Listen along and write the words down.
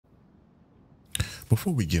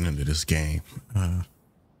Before we get into this game, I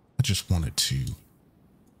just wanted to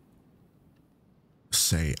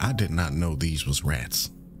say I did not know these was rats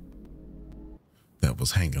that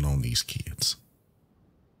was hanging on these kids.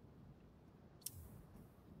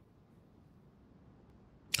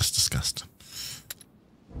 That's disgusting.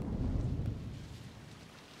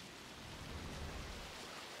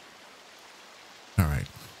 All right.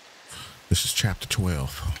 This is chapter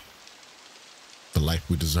 12. The life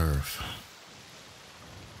we deserve.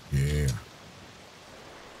 Yeah.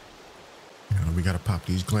 We gotta pop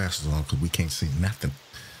these glasses on because we can't see nothing.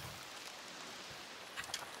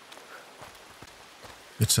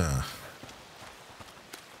 It's I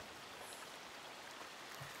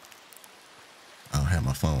don't have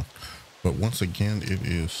my phone, but once again, it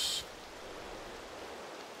is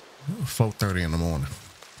 4:30 in the morning.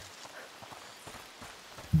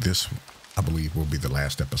 This, I believe, will be the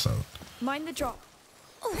last episode. Mind the drop.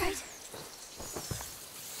 All right.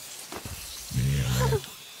 Yeah, man.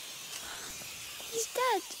 He's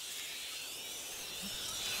dead.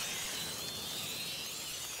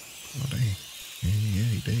 Oh, dang. Yeah,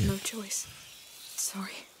 he did. No choice.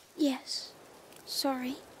 Sorry. Yes.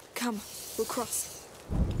 Sorry. Come, we'll cross.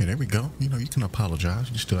 Yeah, there we go. You know, you can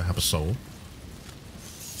apologize. You still have a soul.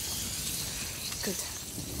 Good.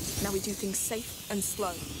 Now we do things safe and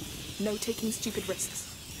slow. No taking stupid risks.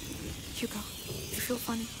 Hugo, if you feel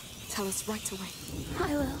funny, tell us right away.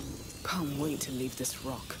 I will. Can't wait to leave this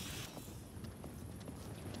rock.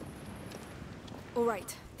 All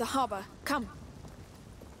right, the harbor. Come.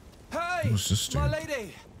 Hey, What's this dude? my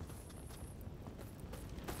lady!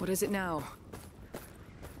 What is it now?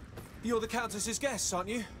 You're the Countess's guests, aren't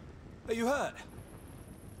you? Are you hurt?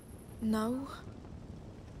 No.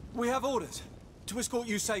 We have orders to escort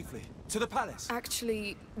you safely to the palace.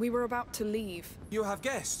 Actually, we were about to leave. You have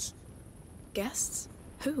guests. Guests?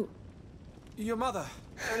 Who? Your mother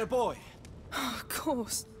and a boy. Of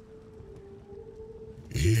course.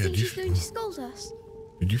 Do you Yeah, think she's going to scold us?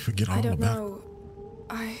 did you forget all I don't about know.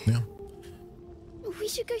 them? We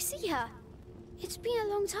should go see her. It's been a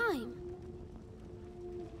long time.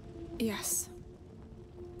 Yes.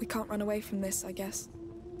 We can't run away from this, I guess.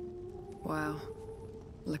 Wow.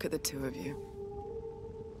 Look at the two of you.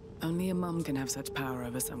 Only a mum can have such power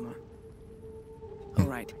over someone. All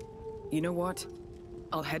right. You know what?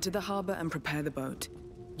 I'll head to the harbor and prepare the boat.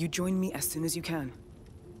 You join me as soon as you can.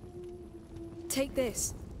 Take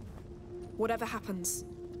this. Whatever happens,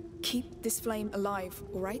 keep this flame alive,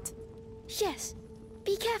 all right? Yes.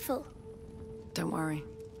 Be careful. Don't worry.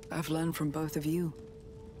 I've learned from both of you.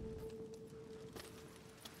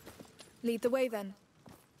 Lead the way then.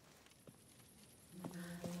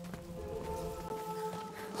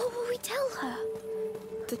 What will we tell her?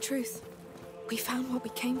 The truth. We found what we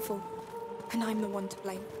came for, and I'm the one to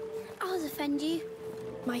blame. I'll defend you.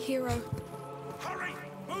 My hero. Hurry!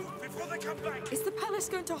 Move before they come back! Is the palace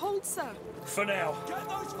going to hold, sir? For now.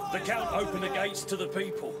 The Count opened the gates to the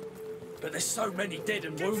people. But there's so many dead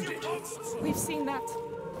and wounded. We've seen that.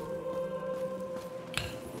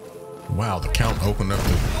 Wow, the Count opened up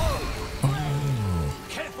the...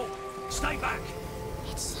 Careful! Stay back!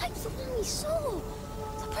 It's like the one we saw.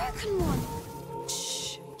 The broken one.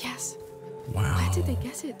 Shh. Yes. Wow. Where did they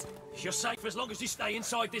get it? You're safe as long as you stay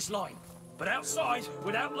inside this line. But outside,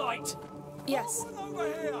 without light... Yes. Over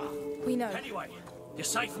here! We know. Anyway, you're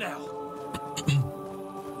safe now.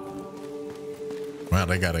 Wow,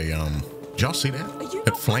 they got a, did y'all see that? Are you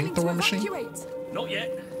That not planning to flamethrower machine? evacuate? Not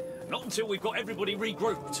yet. Not until we've got everybody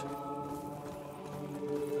regrouped.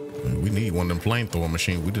 We need one of them flamethrower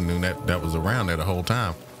machines. We didn't know that was around there the whole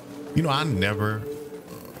time. You know, I never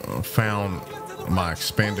found my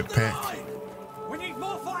expanded pack. We need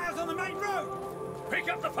more fires on the main road! Pick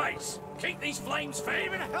up the pace. Keep these flames fair.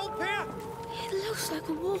 Even help here? It looks like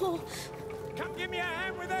a war. Come give me a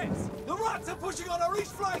hand with this! The rats are pushing on our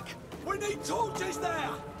east flank! We need torches there!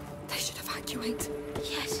 They should evacuate.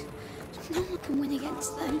 Yes. No one can win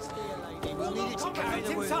against them. We'll need to carry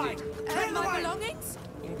the inside! Clear the My way! belongings?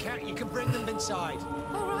 You can bring them inside.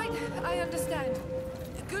 All right, I understand.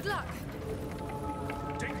 Good luck.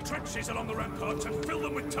 Dig trenches along the ramparts and fill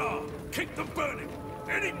them with tar. Keep them burning.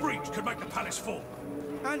 Any breach could make the palace fall.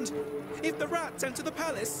 And if the rats enter the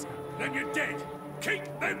palace? Then you're dead. Keep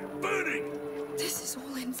them burning! This is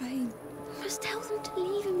all in vain. We must tell them to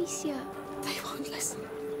leave, Amicia. They won't listen.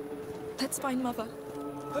 Let's find Mother.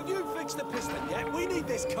 Have you fixed the piston yet? We need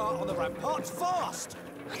this cart on the ramparts fast!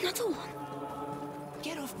 Another one.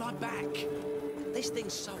 Get off my back! This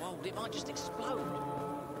thing's so old it might just explode.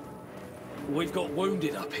 We've got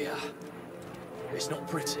wounded up here. It's not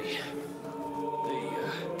pretty. The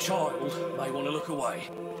Child may want to look away.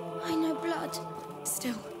 I know blood.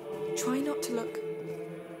 Still, try not to look.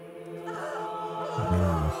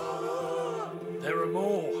 There are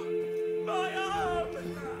more. My arm!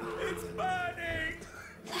 It's burning!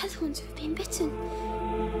 They're the ones who've been bitten.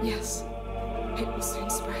 Yes, it will soon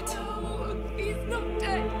spread. He's not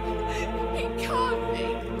dead. He can't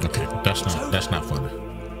be. Okay, that's not funny.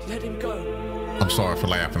 Let him go. I'm sorry for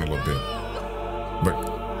laughing a little bit,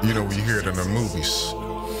 but you know when you hear it in the movies.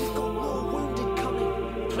 We've got more wounded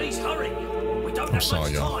coming. Please hurry. We don't I'm have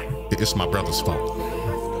sorry, much y'all. time. It's my brother's fault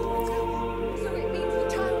So it means the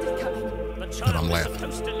child is coming. The that child I'm is laughing.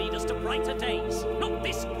 supposed to lead us to brighter days, not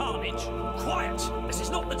this carnage. Quiet. This is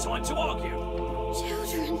not the time to argue.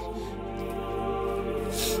 Children.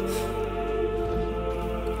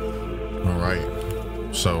 All right,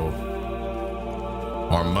 so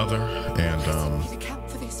our mother and The camp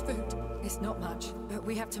for this food. It's not much, but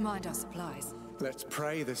we have to mind our supplies. Let's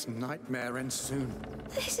pray this nightmare ends soon.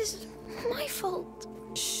 This is my fault.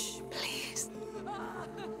 Shh, please.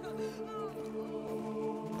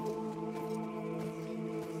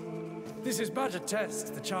 This is but a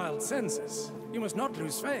test the child sends us. You must not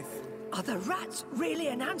lose faith. Are the rats really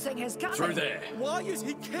announcing his coming? Through there. Why is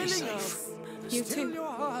he killing us? You Still too. your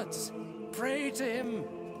hearts. Pray to him.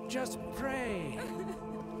 Just pray.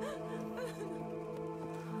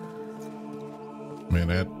 man,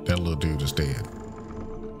 that little dude is dead.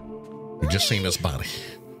 We just seen his body.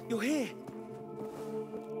 You're here.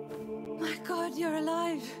 My God, you're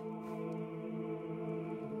alive.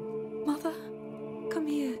 Mother, come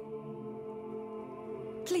here.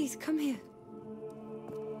 Please, come here.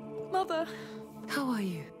 Mother, How are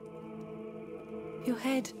you? Your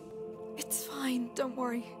head. it's fine, don't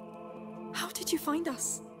worry. How did you find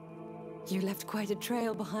us? You left quite a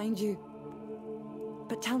trail behind you.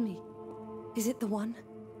 But tell me, is it the one?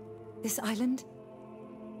 This island?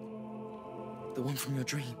 The one from your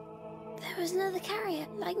dream. There was another carrier,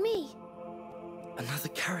 like me. Another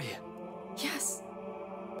carrier. Yes.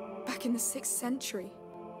 Back in the 6th century.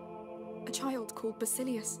 A child called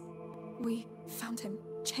Basilius. We found him,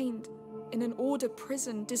 chained, in an order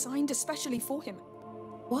prison designed especially for him.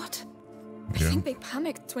 What? I think they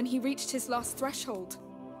panicked when he reached his last threshold.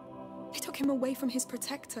 They took him away from his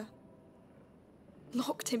protector.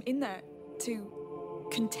 Locked him in there to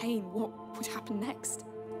contain what would happen next.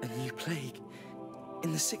 A new plague.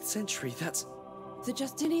 In the 6th century, that's... The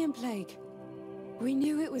Justinian plague. We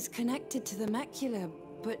knew it was connected to the macula,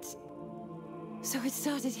 but... So it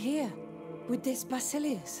started here, with this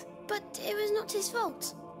Basilius. But it was not his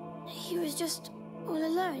fault. He was just all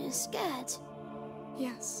alone and scared.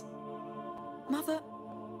 Yes. Mother,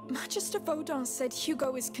 Magister Vaudin said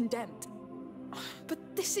Hugo is condemned.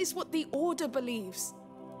 But this is what the Order believes,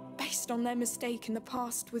 based on their mistake in the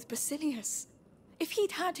past with Basilius. If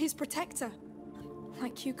he'd had his protector,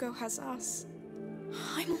 like Hugo has us,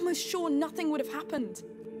 I'm almost sure nothing would have happened.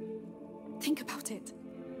 Think about it.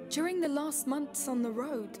 During the last months on the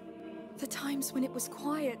road, the times when it was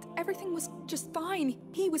quiet, everything was just fine.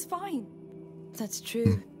 He was fine. That's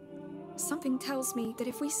true. Something tells me that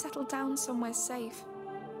if we settle down somewhere safe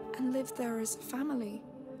and live there as a family,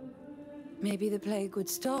 Maybe the plague would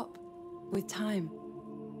stop, with time.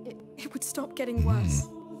 it would stop getting worse.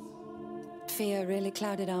 Fear really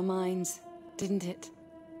clouded our minds, didn't it?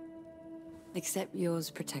 Except yours,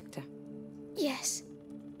 Protector. Yes.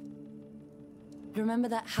 Remember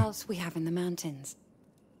that house we have in the mountains?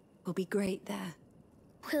 We'll be great there.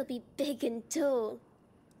 We'll be big and tall.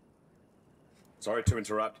 Sorry to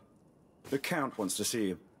interrupt. The Count wants to see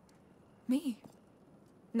you. Me?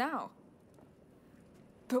 Now?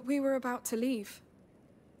 But we were about to leave.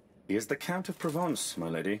 He is the Count of Provence, my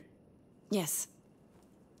lady. Yes.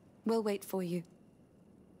 We'll wait for you.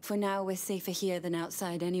 For now, we're safer here than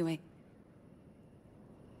outside anyway.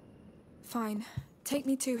 Fine. Take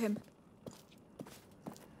me to him.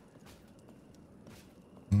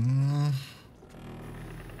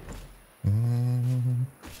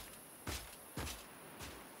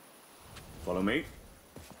 Follow me.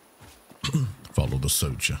 Follow the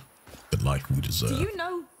soldier. The life we deserve. Do you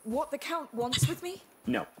know what the Count wants with me?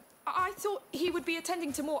 No. I thought he would be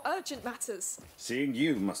attending to more urgent matters. Seeing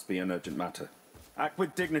you must be an urgent matter. Act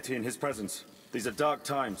with dignity in his presence. These are dark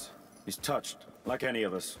times. He's touched, like any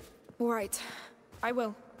of us. All right. I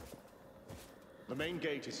will. The main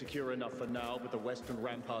gate is secure enough for now, but the western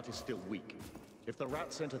rampart is still weak. If the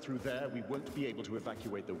rats enter through there, we won't be able to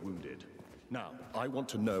evacuate the wounded. Now, I want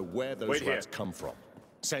to know where those rats come from.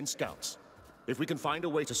 Send scouts. If we can find a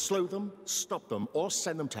way to slow them, stop them, or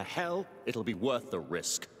send them to hell, it'll be worth the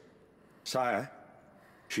risk. Sire,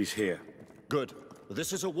 she's here. Good.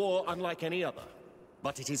 This is a war unlike any other.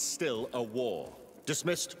 but it is still a war.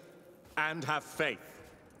 Dismissed? And have faith.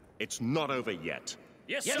 It's not over yet.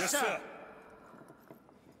 Yes, sir.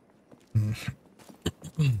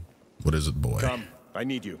 What is it, boy? Come, I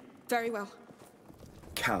need you. Very well.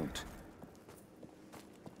 Count.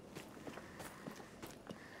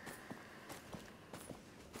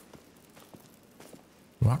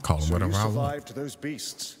 Well, I call him So whatever you I want. survived those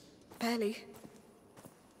beasts. Barely.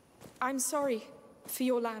 I'm sorry for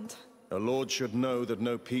your land. A lord should know that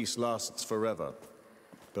no peace lasts forever.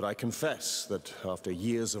 But I confess that after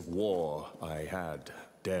years of war, I had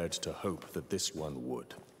dared to hope that this one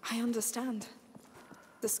would. I understand.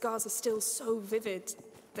 The scars are still so vivid.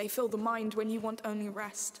 They fill the mind when you want only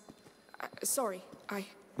rest. Sorry,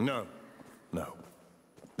 No.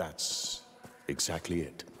 That's exactly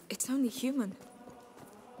it. It's only human.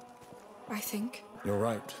 I think. You're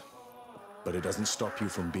right. But it doesn't stop you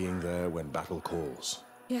from being there when battle calls.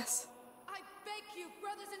 Yes. I beg you,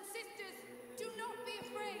 brothers and sisters, do not be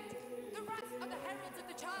afraid. The rats are the heralds of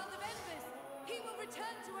the Child of Embers. He will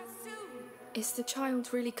return to us soon. Is the child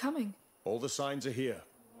really coming? All the signs are here.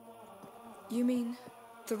 You mean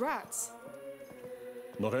the rats?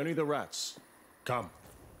 Not only the rats. Come.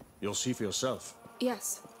 You'll see for yourself.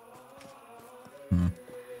 Yes.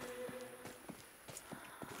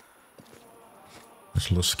 It's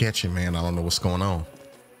a little sketchy, man. I don't know what's going on.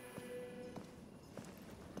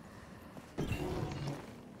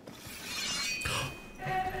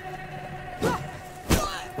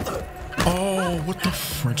 Oh, what the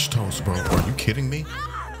French toast, bro? Are you kidding me?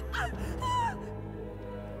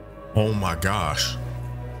 Oh my gosh.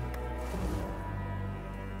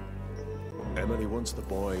 Emily wants the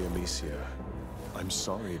boy, Amicia. I'm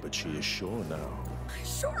sorry, but she is sure now.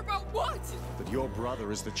 Sure about what? That your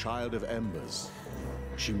brother is the Child of Embers.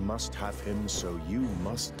 She must have him, so you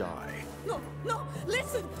must die. No,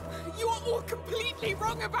 listen! You are all completely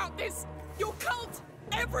wrong about this! Your cult,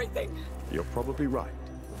 everything! You're probably right.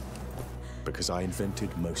 Because I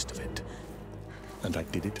invented most of it. And I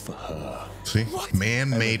did it for her. See?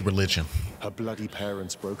 Man-made religion. Her bloody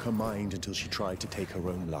parents broke her mind until she tried to take her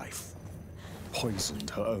own life.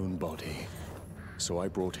 Poisoned her own body. So I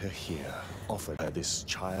brought her here, offered her this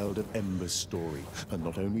Child of Embers story, and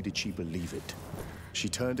not only did she believe it, she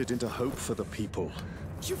turned it into hope for the people.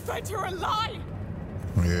 You fed her a lie!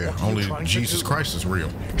 Yeah, only Jesus Christ is real.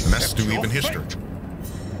 And that's through even history.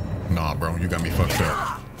 Nah, bro, you got me fucked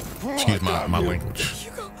up. Excuse my language.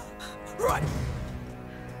 Hugo, run!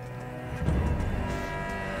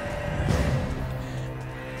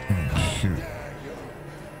 Oh, shoot.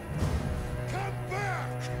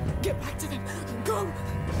 Get back to them! Go!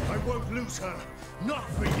 I won't lose her. Not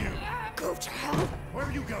for you. Go to hell! Where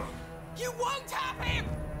are you going? You won't have him!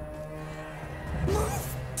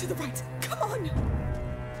 Move! To the right! Come on!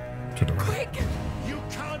 To the right. Quick! You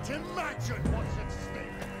can't imagine what's at stake.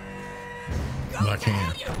 I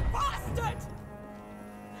can. You bastard!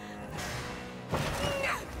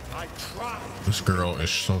 I tried. This girl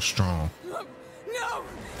is so strong. No!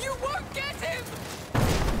 You won't get him!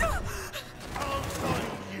 I'll find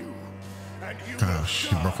you. And you Gosh,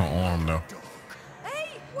 she broke her arm though.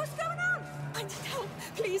 Hey! What's going on? I need help!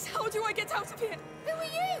 Please, how do I get out of here? Who are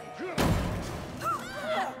you?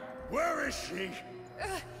 Where is she?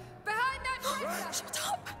 Behind that trailer. Shut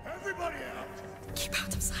up! Everybody out. Keep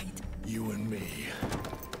out of sight. You and me.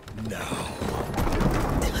 Now.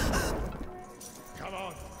 Come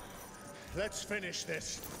on. Let's finish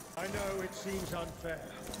this. I know it seems unfair,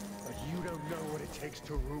 but you don't know what it takes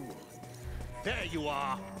to rule. There you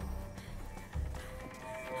are.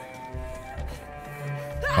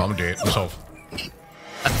 Oh, I'm dead. It's over.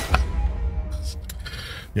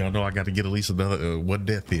 Y'all know I got to get at least another one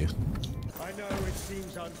death here. I know it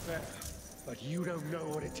seems unfair, but you don't know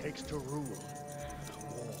what it takes to rule.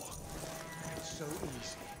 War. It's so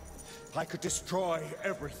easy. I could destroy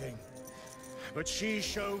everything. But she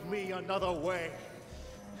showed me another way.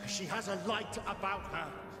 She has a light about her.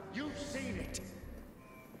 You've seen it.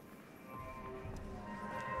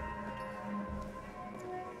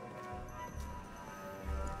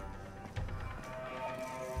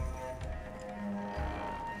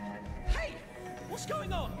 Hey! What's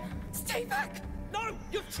going on? Stay back! No!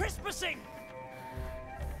 You're trespassing!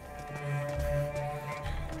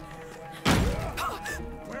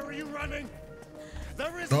 Where are you running?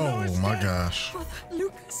 There is Oh no escape. my gosh. Brother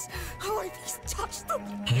Lucas, how have you touched them?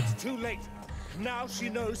 It's too late. Now she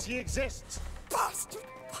knows he exists. Bastard!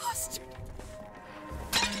 Bastard!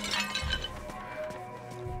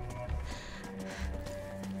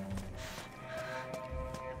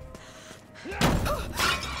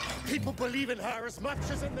 People believe in her as much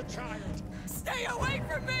as in the child. Stay away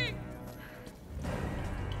from me!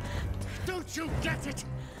 Don't you get it?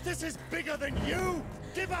 This is bigger than you!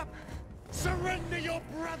 Give up! Surrender your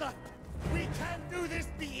brother! We can't do this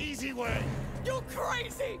the easy way! You're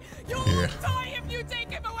crazy! You'll die if you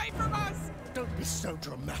take him away from us! Don't be so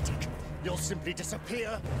dramatic. You'll simply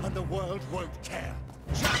disappear and the world won't care.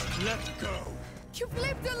 Just let go! You've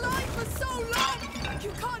lived a lie for so long!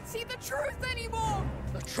 You can't see the truth anymore!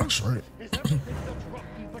 The truth That's right. is everything that's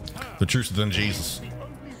rotten but her. The truth is in Jesus. The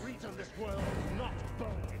only reason this world is not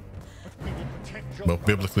burning. But we will protect your Both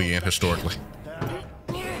biblically and historically.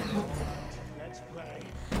 Let's play.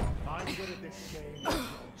 I'm good at this game. You'll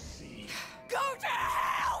see. Go to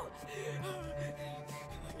hell!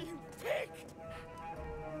 You pig!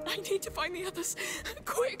 I need to find the others.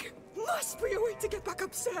 Quick! Must be a way to get back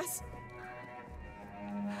upstairs.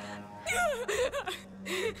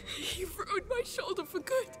 You've ruined my shoulder for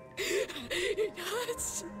good. It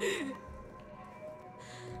hurts.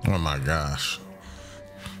 Oh my gosh.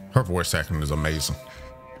 Her voice acting is amazing.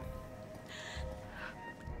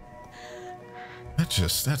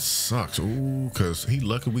 That sucks. Ooh, cause he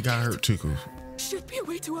lucky we got hurt too. Cause Should be a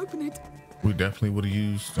way to open it. we definitely would have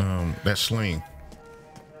used that sling.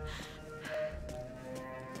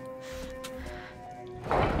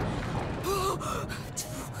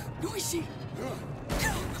 Noisy.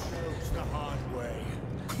 Chose the hard way.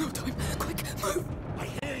 No time. Quick, move. I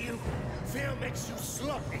hear you. Fear makes you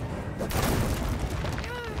sloppy.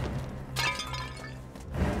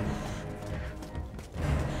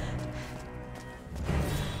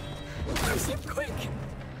 Close him, quick.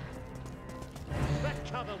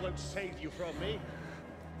 That cover won't save you from me.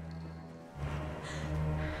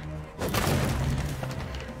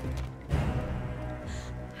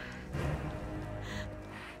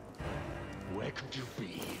 Where could you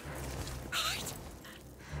be? Hide.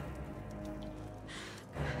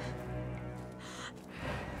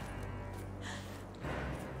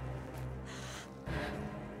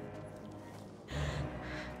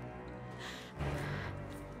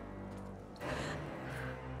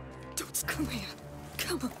 Don't come here.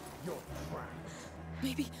 Come on. You're trapped.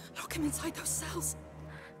 Maybe lock him inside those cells.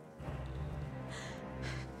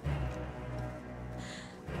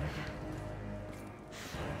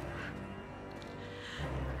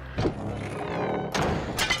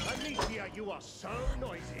 Amicia, you are so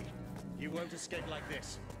noisy. You won't escape like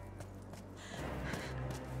this.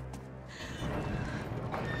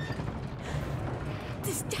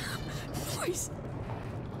 This damn noise.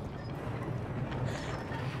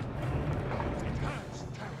 It hurts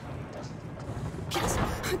terribly, doesn't it? Yes,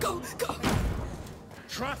 go.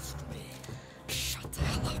 Trust me. Shut the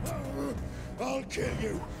hell up. I'll kill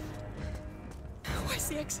you. Where's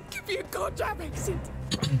the exit? Give me a goddamn exit.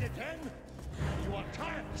 Again? You are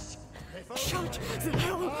tireless. If only Shut the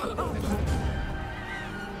hell up.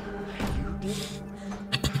 You did.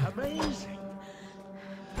 Amazing.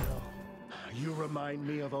 Oh, you remind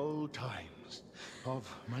me of old times. Of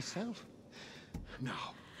myself.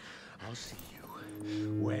 Now, I'll see you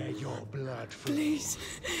where your blood flows. Please,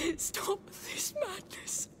 stop this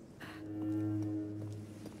madness.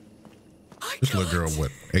 This little girl,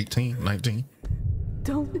 what, 18, 19?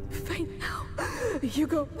 Don't faint now.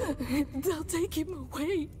 Hugo, they'll take him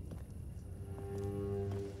away.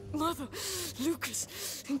 Mother,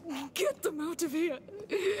 Lucas, get them out of here.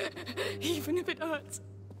 Even if it hurts.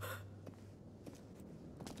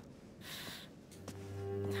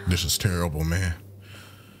 This is terrible, man.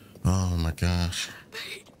 Oh my gosh.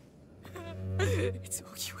 It's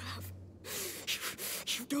all you have.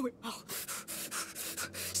 You know it well.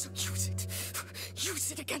 So use it.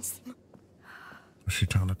 Use it against them. She's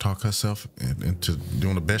trying to talk herself into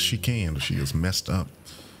doing the best she can. She is messed up.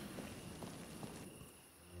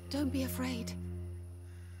 Don't be afraid.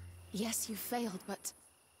 Yes, you failed, but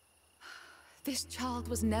this child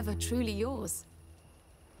was never truly yours.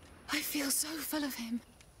 I feel so full of him.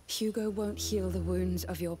 Hugo won't heal the wounds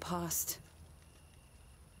of your past.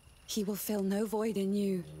 He will fill no void in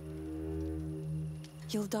you.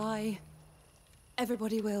 You'll die.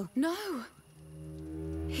 Everybody will. No.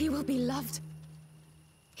 He will be loved.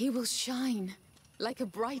 He will shine like a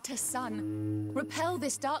brighter sun, repel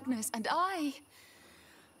this darkness, and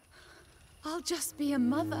I'll just be a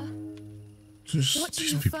mother.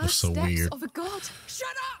 Watching the first steps of a god.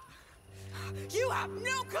 Shut up! You have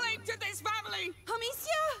no claim to this family!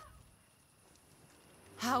 Amicia!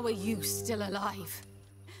 How are you still alive?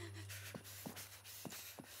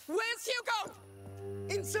 Where's Hugo?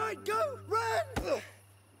 Inside, go! Run!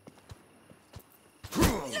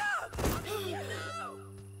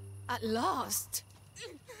 At last.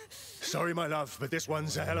 Sorry, my love, but this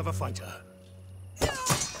one's a hell of a fighter.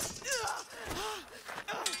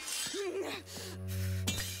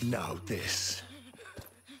 Now this.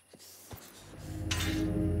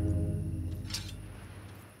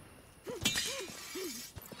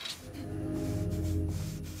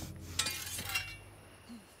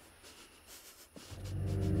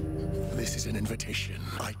 This is an invitation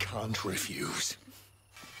I can't refuse.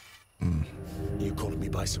 You caught me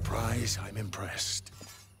by surprise. I'm impressed.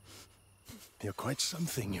 You're quite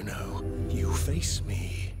something, you know. You face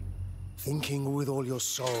me, thinking with all your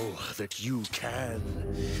soul that you can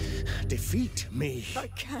defeat me. I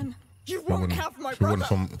can. You won't have my brother.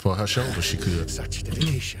 brother. Wouldn't for her shoulder, she could. Such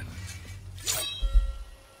dedication.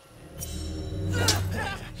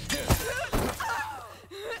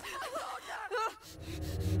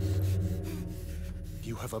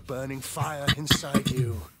 You have a burning fire inside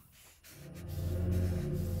you.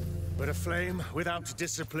 But a flame without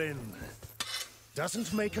discipline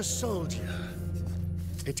doesn't make a soldier.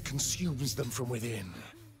 It consumes them from within.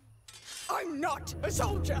 I'm not a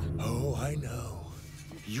soldier. Oh, I know.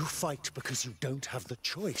 You fight because you don't have the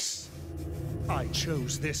choice. I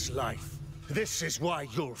chose this life. This is why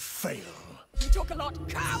you'll fail. You talk a lot,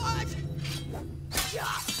 coward!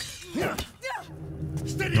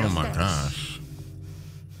 Steady Oh your my stance. gosh.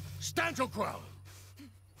 Stand your ground.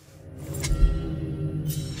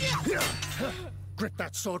 Grip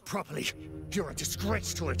that sword properly. You're a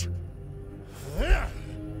disgrace to it.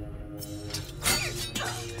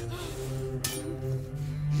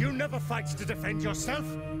 You never fight to defend yourself.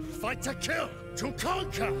 Fight to kill, to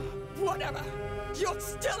conquer. Whatever. You're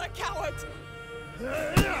still a coward.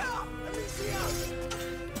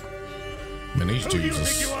 Man, these Who do you dudes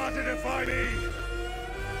think you is... are to defy me?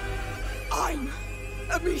 I'm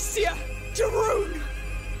Amicia to Rune.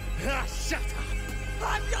 Shut up.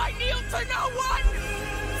 And I kneel to no one.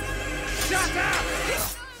 Shut up!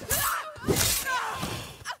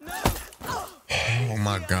 Oh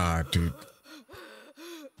my God, dude.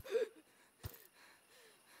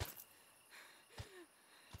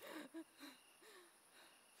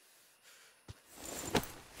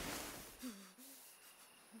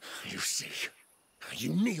 You see,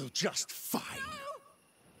 you kneel just fine.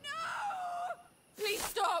 No! Please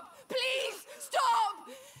stop! Please stop!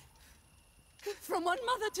 From one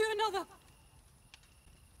mother to another.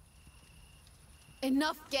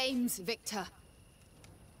 Enough games, Victor.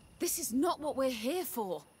 This is not what we're here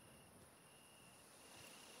for.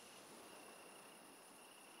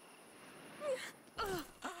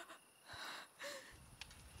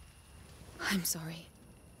 I'm sorry.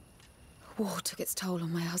 War took its toll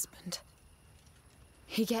on my husband.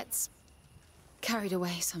 He gets carried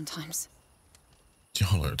away sometimes.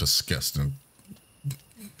 Y'all are a disgusting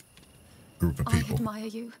group of people. I admire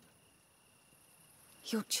you.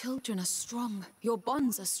 Your children are strong. Your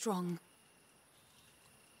bonds are strong.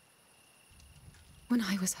 When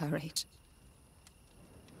I was her age,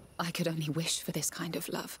 I could only wish for this kind of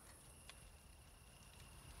love.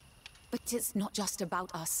 But it's not just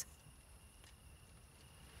about us.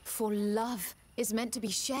 For love is meant to be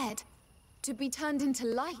shared, to be turned into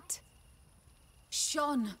light,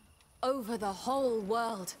 shone over the whole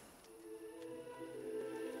world.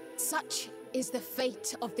 Such is the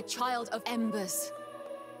fate of the child of embers.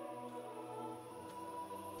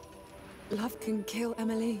 Love can kill,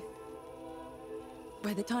 Emily.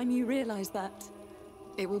 By the time you realize that,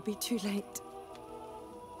 it will be too late.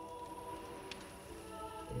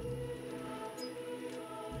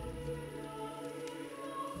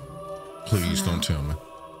 Please don't tell me.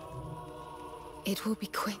 It will be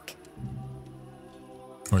quick.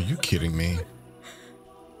 Are you kidding me?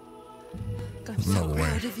 I'm so No way.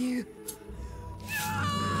 proud of you.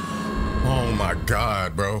 Oh my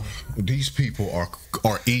God, bro. These people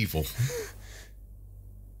are evil.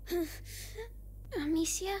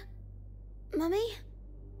 Amicia? Mummy?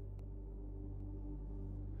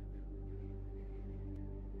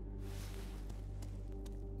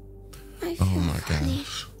 Oh my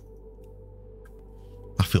gosh.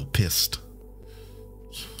 I feel pissed.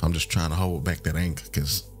 I'm just trying to hold back that anger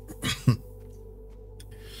because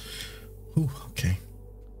okay.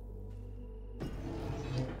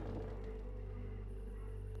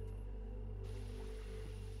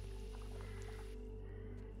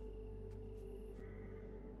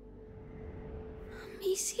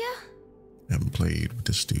 Amicia? Haven't played with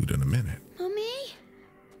this dude in a minute. Mummy?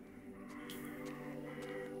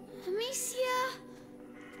 Amicia?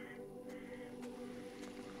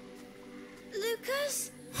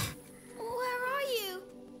 Lucas? Where are you?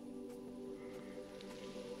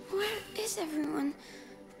 Where is everyone?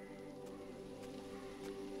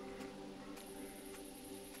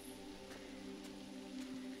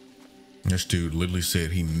 This dude literally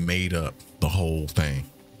said he made up the whole thing.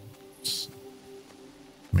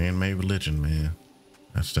 Man-made religion, man.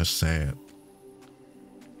 That's sad.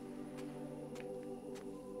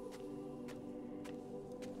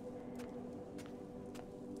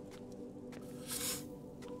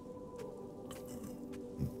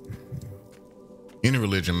 Any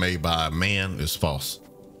religion made by a man is false.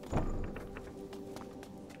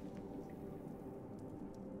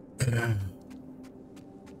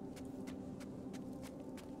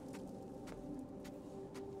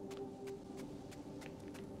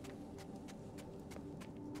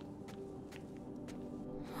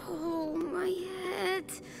 Oh, my head.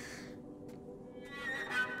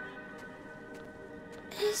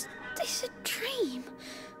 Is this a dream?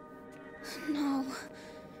 No,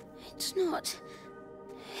 it's not.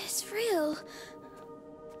 It's real.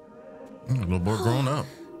 Little boy grown up.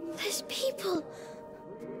 There's people.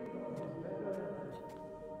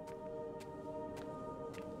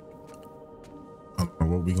 I don't know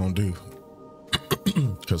what we gonna do.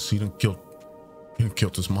 Cause he done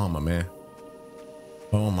killed his mama, man.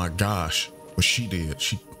 Oh my gosh. What she did.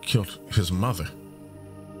 She killed his mother.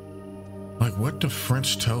 Like, what the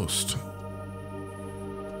French toast?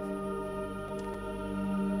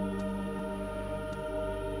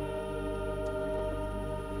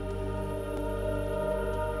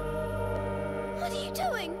 What are you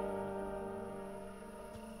doing?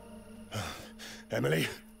 Emily?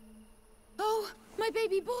 Oh, my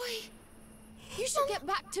baby boy. You should get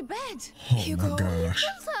back to bed. Oh Hugo. my gosh.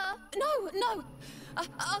 No.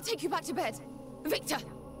 I'll take you back to bed. Victor,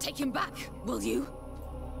 take him back, will you?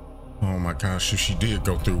 Oh my gosh, if she did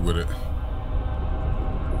go through with it.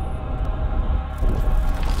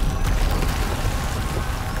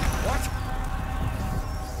 What?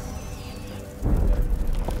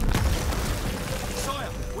 Sire,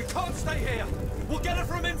 we can't stay here. We'll get her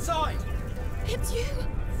from inside. It's you.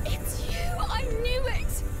 It's you. I knew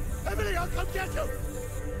it. Emily, I'll come get you.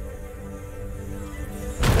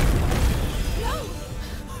 No.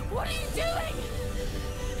 What are you doing?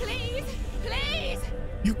 Please.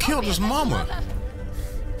 You killed his mama.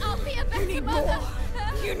 I'll be a better You need mother.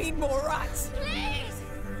 more. You need more rats. Please.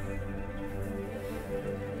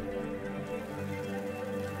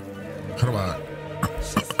 How do I?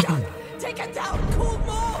 She's done. Take her down. Call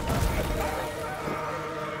more.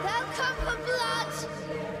 They'll come for blood.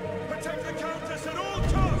 Protect the Countess at all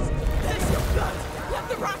costs. There's your blood. Let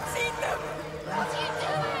the rats eat them. What are you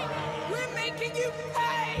doing? We're making you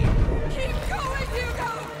pay. Keep going, Hugo.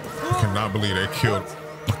 I cannot believe they killed.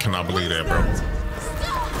 I cannot believe that, bro.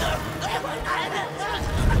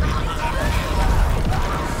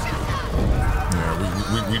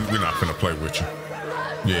 Yeah, we're not finna play with you.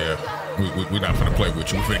 Yeah, we're not finna play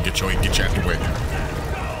with you. We're finna get you out the way.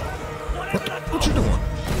 What you doing?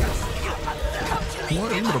 What?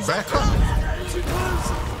 You better back up. Too close.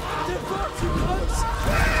 They're far too close.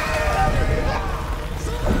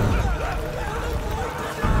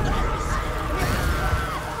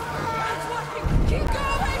 Keep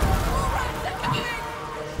going! More rats are coming!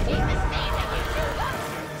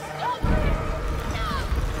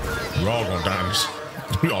 We all gonna die in this.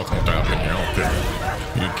 We all gonna die up in here. I don't care.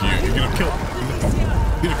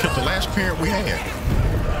 You done killed the last parent we had.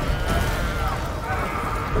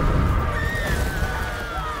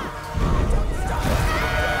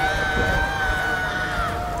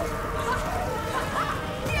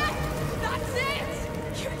 That's it!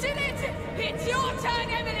 You did it! It's your turn,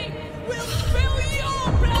 Emily! We'll spill your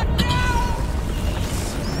blood now!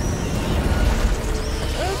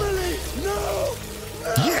 Emily, no!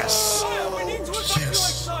 Yes. Sire, we need to evacuate,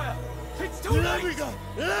 sire. It's too late. Let me go!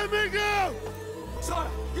 Let me go! Sire,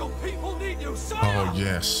 your people need you, sire. Oh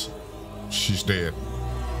yes, she's dead.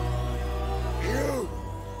 You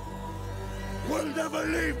will never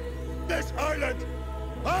leave this island!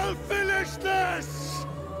 I'll finish this!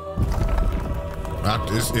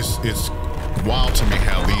 It's wild to me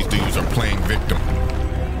how these dudes are playing victim.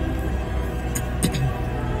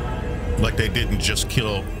 Like they didn't just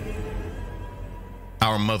kill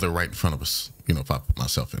our mother right in front of us. You know, if I put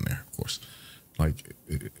myself in there, of course. Like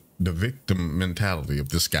the victim mentality of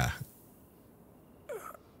this guy.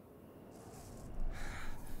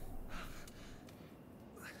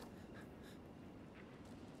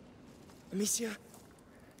 Amicia?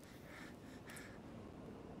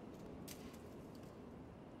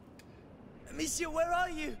 Amicia, where are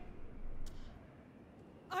you?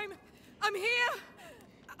 I'm here!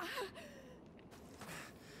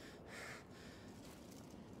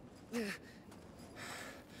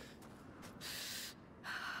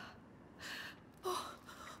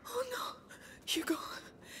 Oh no! Hugo!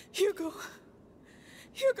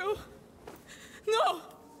 No!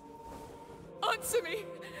 Answer me!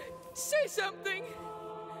 Say something!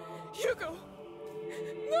 Hugo!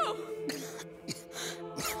 No!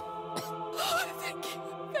 Oh, thank you.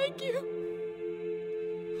 Thank you.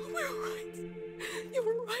 We're all right. You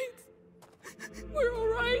were right. We're all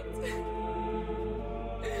right.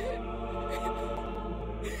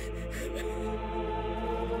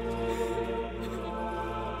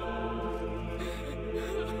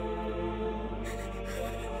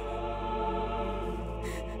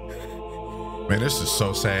 Man, this is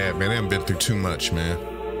so sad, man. They haven't been through too much, man.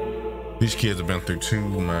 These kids have been through too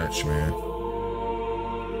much, man.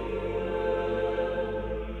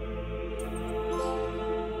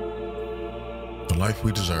 The life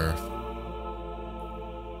we deserve.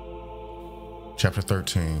 Chapter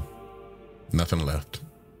 13. Nothing left.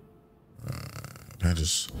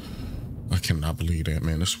 I cannot believe that,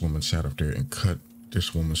 man. This woman sat up there and cut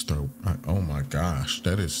this woman's throat. Oh my gosh.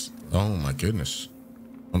 That is, oh my goodness.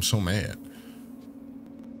 I'm so mad.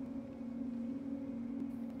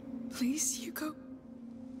 Please, Hugo.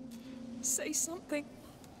 Say something.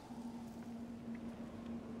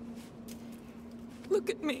 Look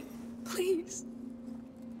at me, please.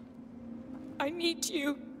 I need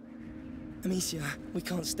you. Amicia, we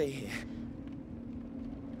can't stay here.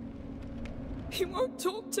 He won't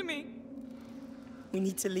talk to me. We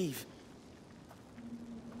need to leave.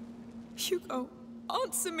 Hugo,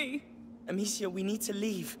 answer me. Amicia, we need to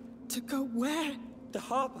leave. To go where? The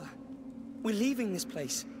harbor. We're leaving this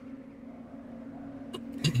place.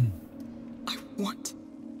 I want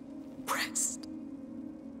rest.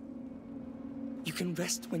 You can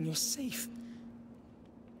rest when you're safe.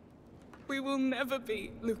 We will never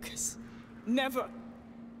be, Lucas. Never.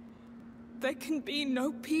 There can be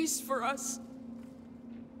no peace for us.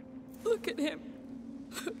 Look at him.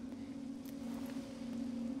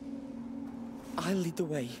 I'll lead the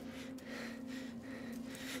way.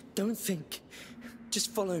 Don't think.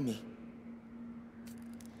 Just follow me.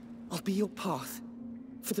 I'll be your path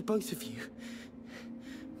for the both of you.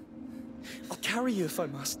 I'll carry you if I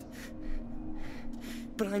must.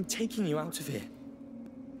 But I'm taking you out of here.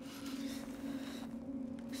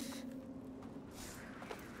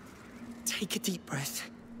 Take a deep breath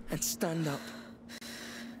and stand up.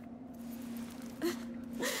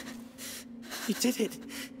 You did it.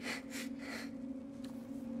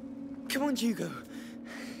 Come on, Hugo.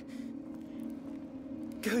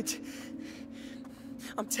 Good.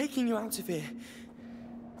 I'm taking you out of here.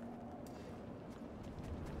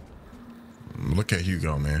 Look at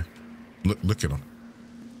Hugo, man. Look at him.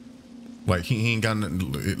 Like he ain't got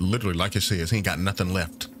nothing, literally, like it says, he ain't got nothing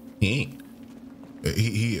left. He ain't.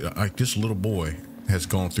 He like this little boy has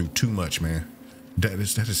gone through too much, man. That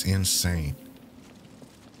is insane.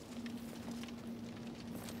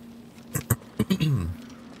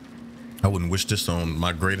 I wouldn't wish this on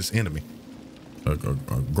my greatest enemy, a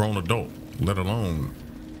grown adult, let alone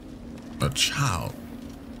a child.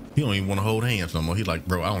 He don't even want to hold hands no more. He like,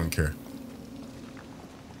 bro, I don't care.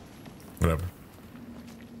 Whatever.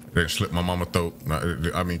 They slit my mama throat.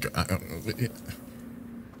 I mean,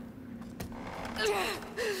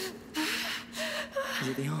 Is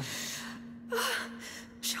it the arm?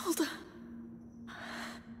 Shoulder.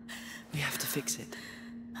 We have to fix it.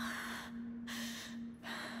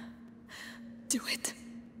 Do it.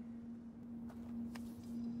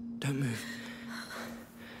 Don't move.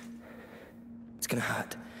 It's gonna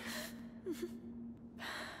hurt.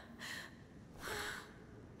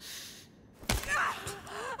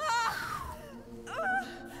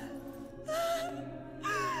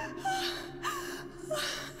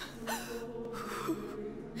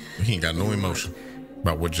 He ain't got no emotion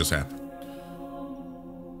about what just happened.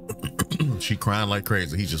 She crying like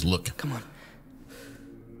crazy. He's just looking. Come on.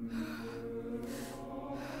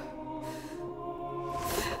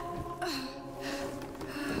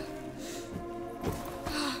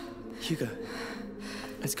 Hugo,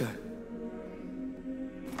 let's go.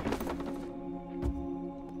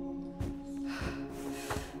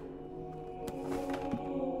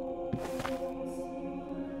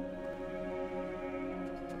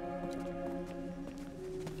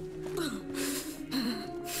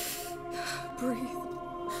 Breathe.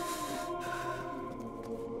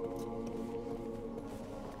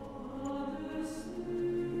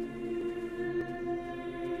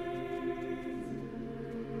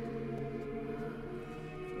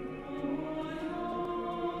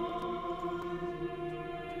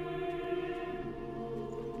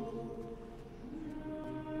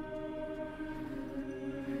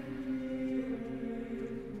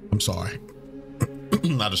 I'm sorry.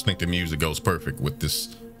 I just think the music goes perfect with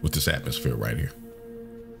this atmosphere right here.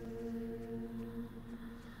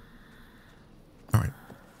 All right.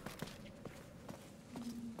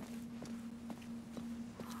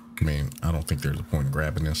 Man, don't think there's a point in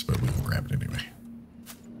grabbing this, but we can grab it anyway.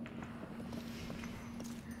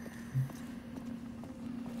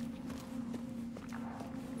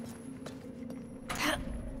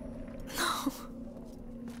 No.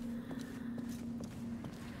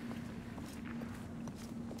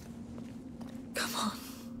 Come on.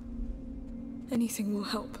 Anything will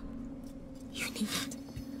help. You need it.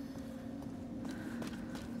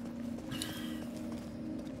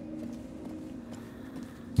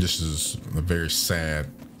 This is a very sad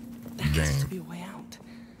game. There has to be a way out.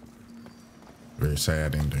 Very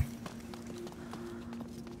sad ending.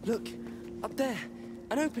 Look, up there,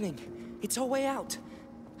 an opening. It's our way out.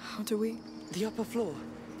 How do we? The upper floor.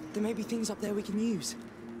 There may be things up there we can use.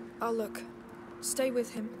 I'll look. Stay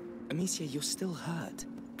with him. Amicia, you're still hurt.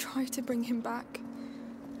 Try to bring him back.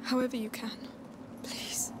 However you can.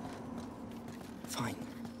 Please. Fine.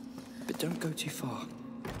 But don't go too far.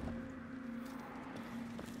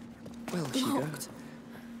 Well, Hugo, Locked.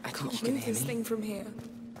 I think Can't you can move hear this me. thing from here.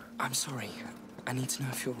 I'm sorry. I need to know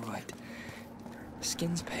if you're right.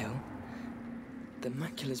 Skin's pale. The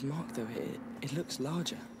macula's marked, though. It looks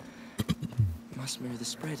larger. Must mirror the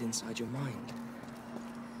spread inside your mind.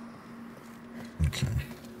 Okay.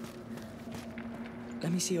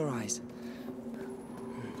 Let me see your eyes.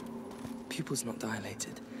 Pupils not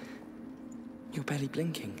dilated. You're barely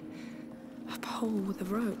blinking. A pole with a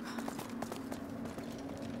rope.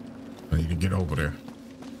 I need to get over there.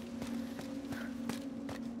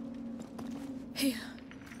 Here.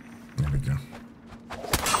 There we go.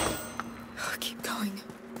 Keep going.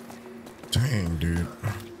 Dang, dude.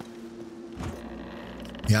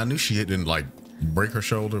 Yeah, I knew she didn't like break her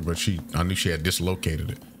shoulder, but I knew she had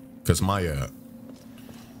dislocated it. Cause my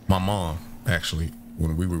mom actually,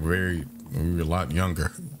 when we were a lot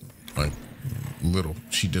younger, like little,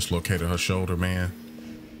 she dislocated her shoulder, man.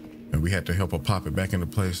 And we had to help her pop it back into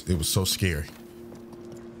place. It was so scary.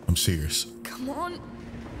 I'm serious. Come on.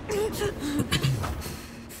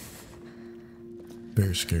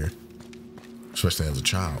 Very scared. Especially as a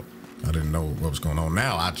child. I didn't know what was going on.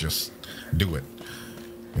 Now I just do it.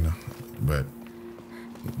 You know. But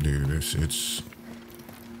dude, it's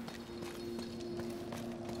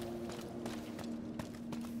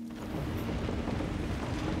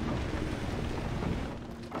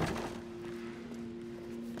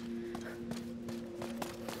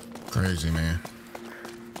crazy, man.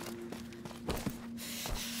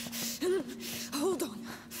 Hold on.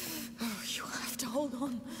 Oh, you have to hold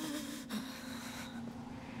on.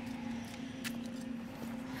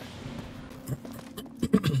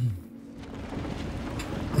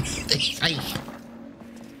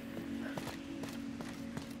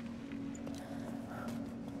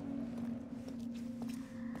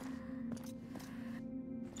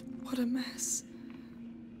 What a mess.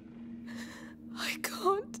 I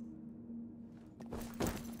can't.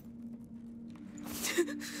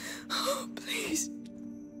 Oh, please.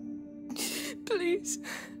 Please.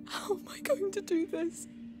 How am I going to do this?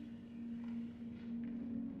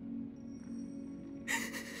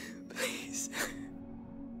 Please.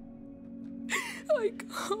 I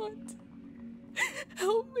can't.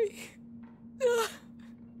 Help me.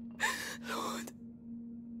 Lord.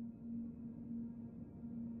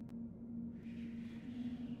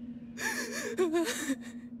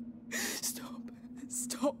 Stop.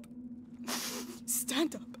 Stop.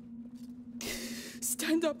 Stand up.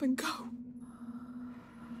 Stand up and go.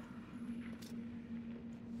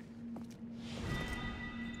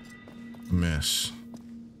 Mess.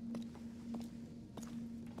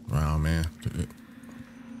 Wow, man.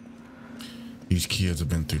 These kids have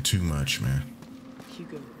been through too much, man.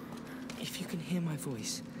 Hugo, if you can hear my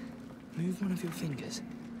voice, move one of your fingers.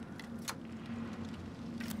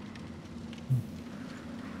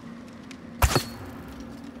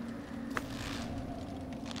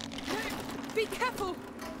 Be careful!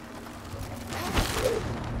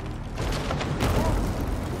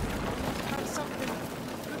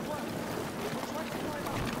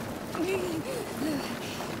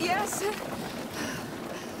 Yes?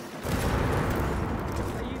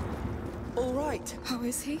 Are you all right? How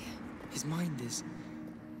is he? His mind is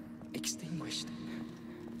extinguished.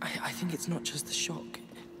 I think it's not just the shock.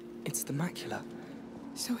 It's the macula.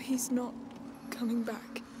 So he's not coming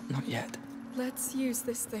back? Not yet. Let's use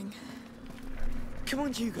this thing. Come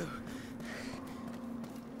on, Hugo.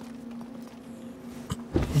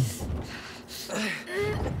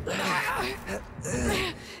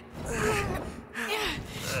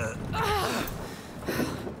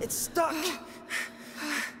 It's stuck.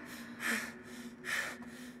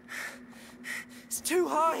 It's too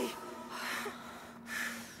high.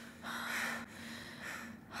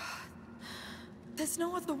 There's There's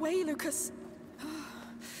no other way, Lucas.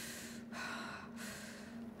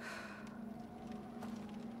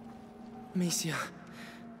 Amicia,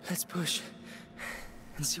 let's push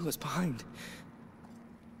and see what's behind.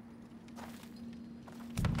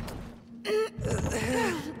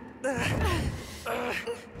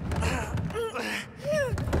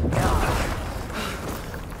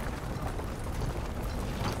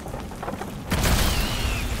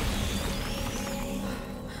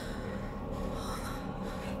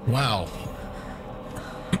 Wow.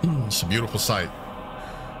 It's a beautiful sight.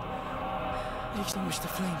 Extinguish the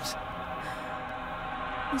flames.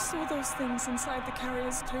 We saw those things inside the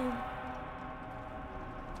carrier's tomb.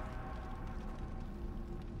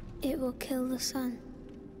 It will kill the sun.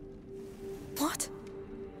 What?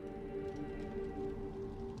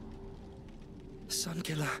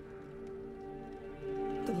 Sunkiller.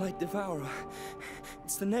 The Light Devourer.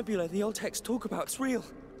 It's the nebula the old texts talk about. It's real.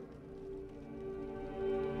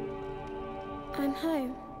 I'm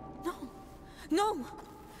home. No. No!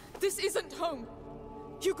 This isn't home!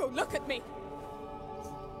 Hugo, look at me!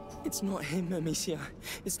 It's not him, Amicia.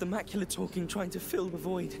 It's the macula talking, trying to fill the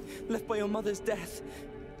void, left by your mother's death.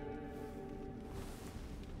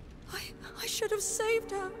 I should have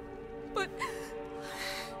saved her, but...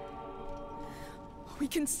 We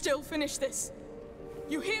can still finish this.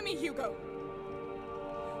 You hear me, Hugo?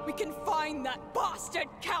 We can find that bastard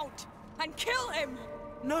Count and kill him!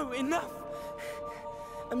 No, enough!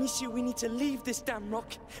 Amicia, we need to leave this damn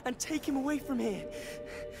rock and take him away from here.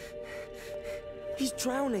 He's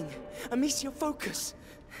drowning. Amicia, focus.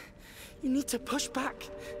 You need to push back.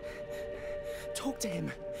 Talk to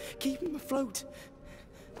him. Keep him afloat.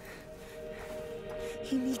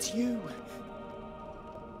 He needs you.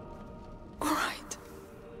 All right.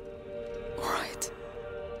 All right.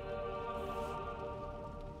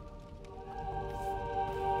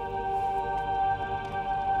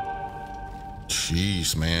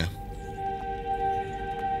 Jeez, man.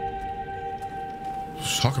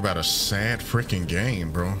 Talk about a sad freaking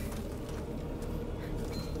game, bro.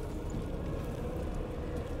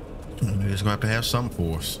 They're just gonna have to have something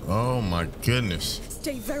for us. Oh my goodness.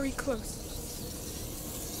 Stay very close.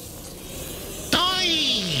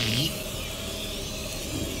 Die!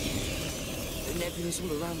 The nebula's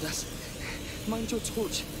all around us. Mind your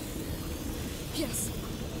torch. Yes.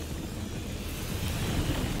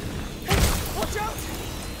 Watch out!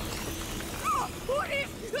 What is...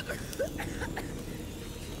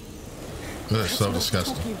 That's so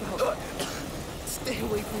disgusting. Stay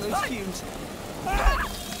away from those fumes.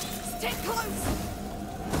 Stay close!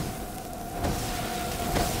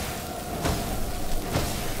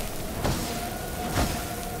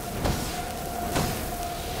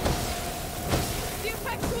 The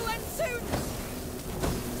effects will end soon!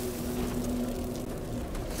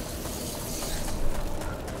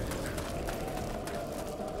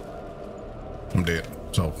 I'm dead.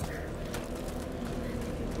 It's over.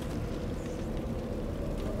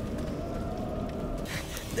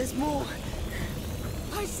 There's more.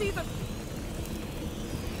 I see them.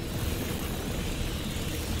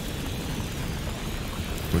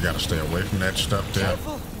 We gotta stay away from that stuff there.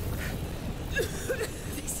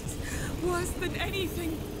 This is worse than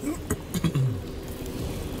anything.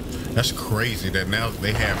 That's crazy that now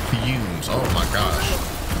they have fumes. Oh my gosh.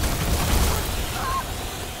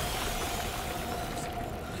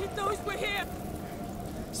 He knows we're here.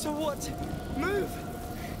 So what? Move.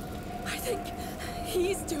 I think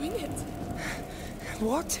he's doing it.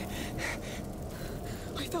 What?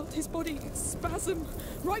 I felt his body spasm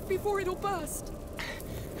right before it all burst.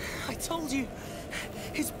 I told you,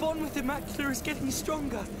 his bond with the macula is getting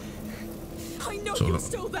stronger. I know So you're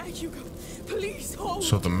still there, Hugo. Please hold.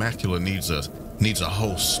 So the macula needs a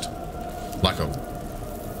host, like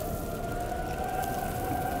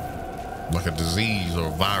a disease or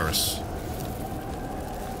a virus.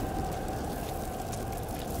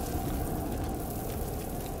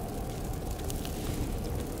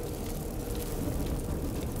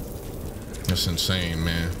 That's insane,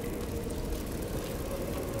 man.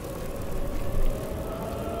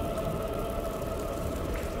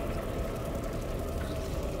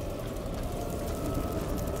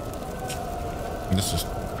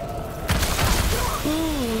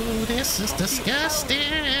 This is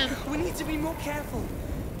disgusting. We need to be more careful.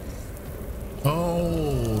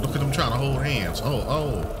 Oh, look at them trying to hold hands.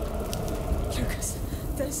 Oh. Lucas,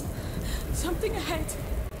 there's something ahead.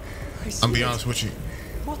 I'm be honest with you.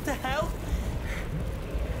 What the hell?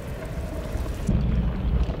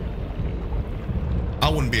 I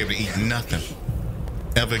wouldn't be able to eat nothing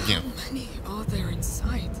ever again. How many are there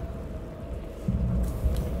inside?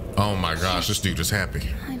 Oh my gosh, this dude is happy.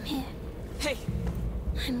 I'm here. Hey,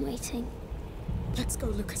 I'm waiting. Let's go,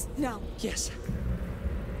 Lucas, now. Yes.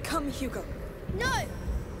 Come, Hugo. No!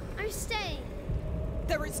 I'm staying.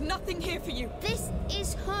 There is nothing here for you. This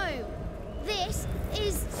is home. This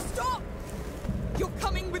is... Stop! You're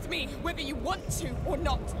coming with me, whether you want to or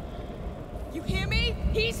not. You hear me?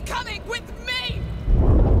 He's coming with me!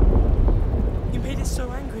 You made us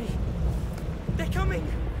so angry. They're coming!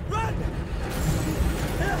 Run!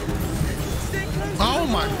 Stay close. Oh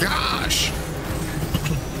my gosh!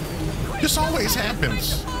 This always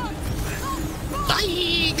happens.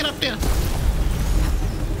 Aye, get up there.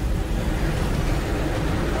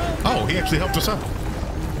 Oh, he actually helped us out.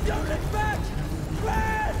 Don't look back!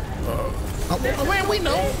 Well, we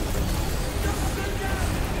know.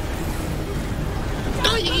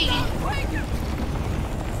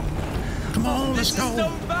 Come on, let's go. This is so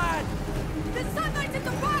bad! The sunlight's at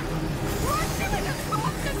the back! Rush him in as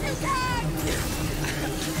fast as you can!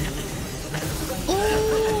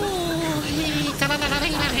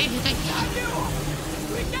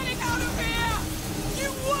 We're getting out of here! You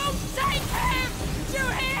won't take him! You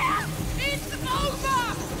hear? It's over!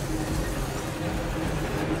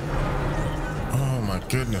 Oh my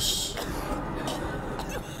goodness.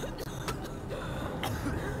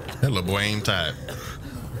 That little boy ain't tired.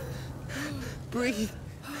 Breathe.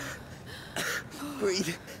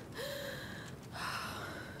 Breathe.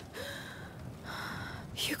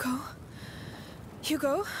 Hugo?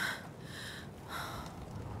 Hugo?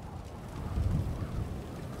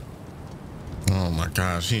 Oh my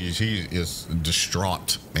gosh, he is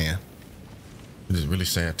distraught, man. It is really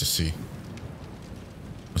sad to see.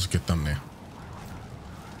 Let's get them there.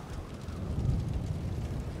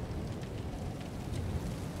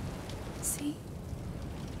 See?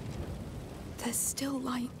 There's still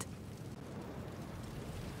light.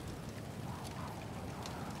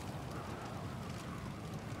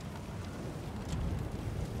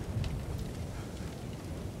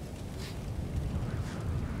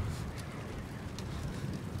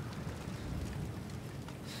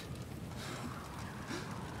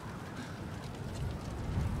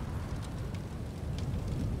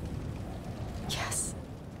 Yes,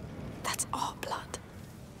 that's our blood.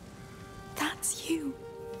 That's you.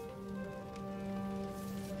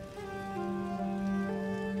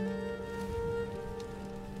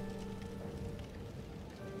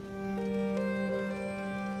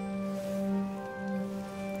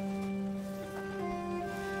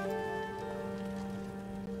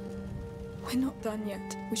 We're not done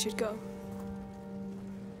yet. We should go.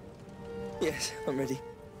 Yes, I'm ready.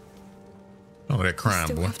 Oh, that crime,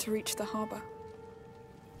 Still boy. have to reach the harbor.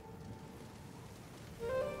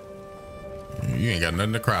 You ain't got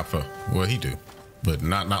nothing to cry for. Well, he do, but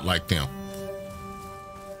not like them.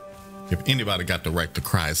 If anybody got the right to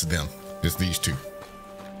cry, it's them. It's these two.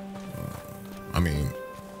 I mean,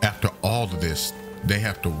 after all of this, they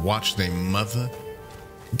have to watch their mother,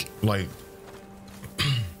 like.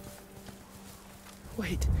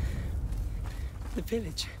 Wait. The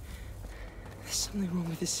village. There's something wrong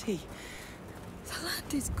with the sea. The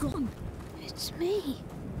land is gone. It's me.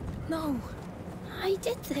 No. I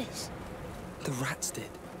did this. The rats did.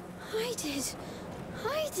 I did.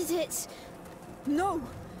 I did it. No.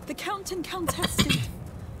 The Count and Countess did.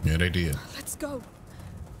 Yeah, they did. Let's go.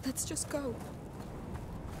 Let's just go.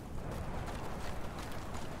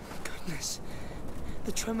 Goodness.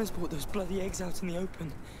 The tremors brought those bloody eggs out in the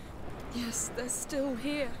open. Yes, they're still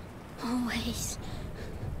here. Always.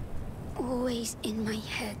 Always in my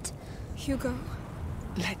head. Hugo.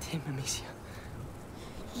 Let him, Amicia.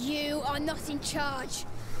 You are not in charge.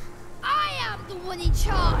 I am the one in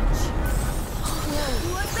charge.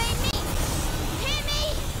 You obey me. Hear me?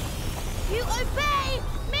 You obey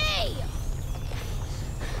me.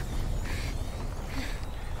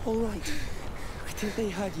 All right. I think they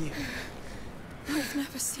heard you. I've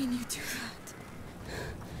never seen you do that.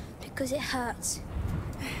 Because it hurts.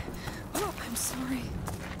 Oh, I'm sorry.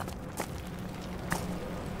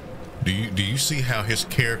 Do you see how his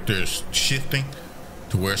character is shifting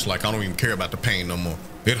to where it's like, I don't even care about the pain no more.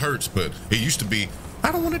 It hurts, but it used to be,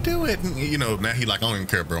 I don't want to do it. And, you know, now he like, I don't even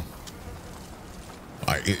care, bro.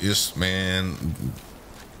 Like, it's, man,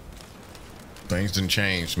 things didn't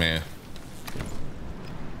change, man.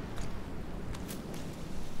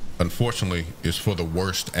 Unfortunately, it's for the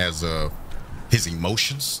worst as his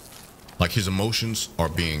emotions. Like, his emotions are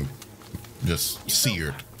being just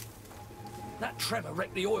seared. That tremor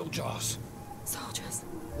wrecked the oil jars. Soldiers.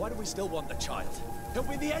 Why do we still want the child? He'll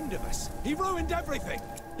be the end of us. He ruined everything.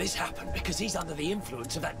 This happened because he's under the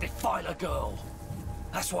influence of that defiler girl.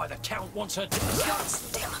 That's why the Count wants her to... God's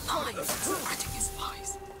still alive, spreading his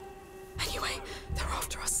lies. Anyway, they're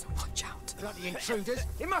after us, so watch out. Bloody intruders!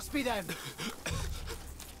 It must be them!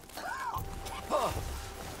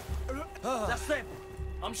 That's them.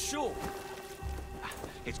 I'm sure.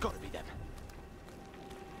 It's got to be them.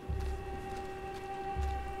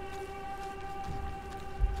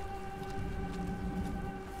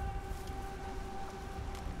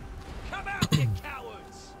 Come out, you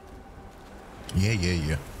cowards!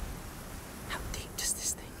 Yeah. How deep does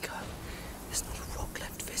this thing go? There's not a rock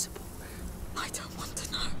left visible. I don't want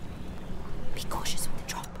to know. Be cautious with the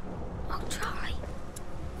drop. I'll try.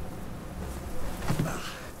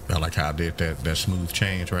 I like how I did that smooth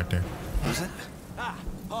change right there. Was it? Ah,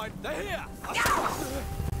 hide! They're here!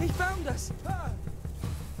 He found us!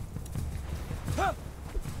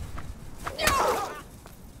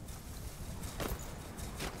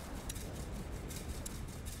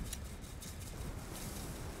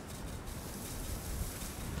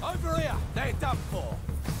 Over here! They're done for!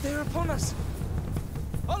 They're upon us!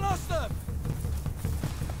 I lost them!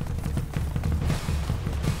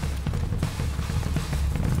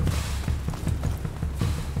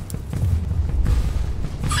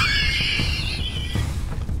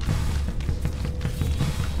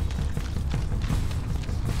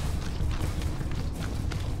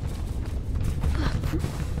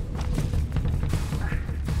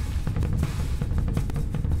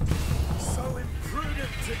 So imprudent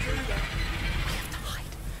to do that. We have to hide.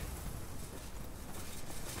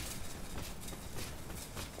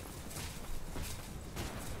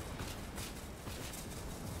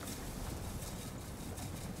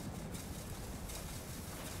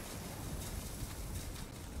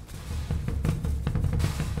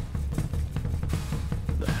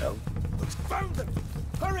 The hell? Let's found them!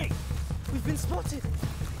 Hurry! We've been spotted!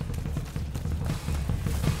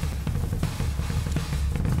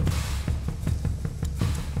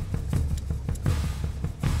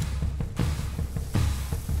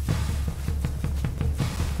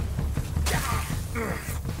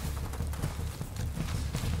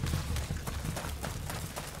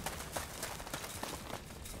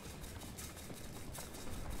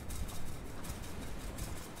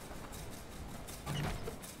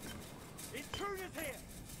 Intruders here!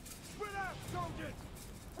 Spread out, soldiers!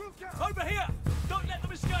 We'll get over here! Don't let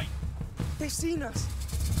them escape! They've seen us!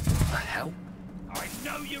 The hell? I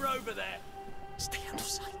know you're over there! Stay out of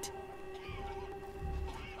sight.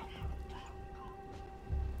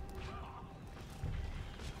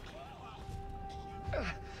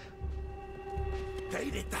 They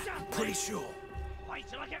did that, I'm pretty sure. Wait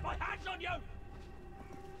till I get my hands on you!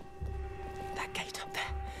 That gate up there,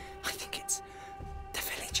 I think it's the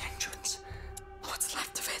village entrance. What's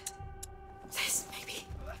left of it? This, maybe.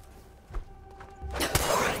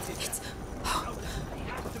 It's... Oh, he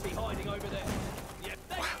has to be hiding over there. Yeah,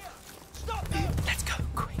 they're here! Stop them! Let's go,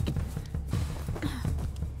 quick.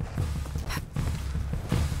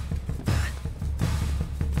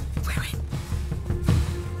 We're in.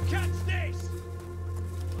 Catch this!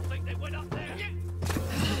 I think they went up there.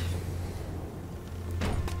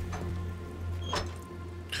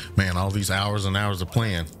 Man, all these hours and hours of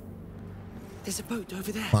playing. There's a boat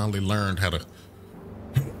over there. Finally learned how to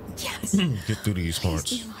Yes. get through these Please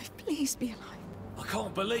parts. be alive. Please be alive. I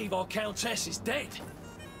can't believe our Countess is dead.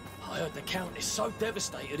 I heard the Count is so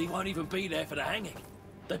devastated he won't even be there for the hanging.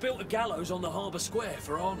 They built a gallows on the harbour square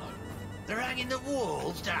for Arno. They're hanging the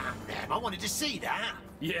walls? Damn them, I wanted to see that.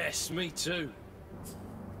 Yes, me too.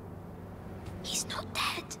 He's not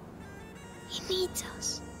dead. He needs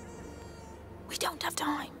us. We don't have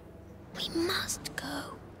time. We must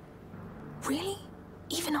go. Really?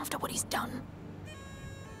 Even after what he's done?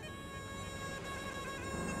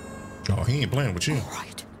 Oh, he ain't playing with you. All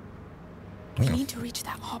right. We Yeah. need to reach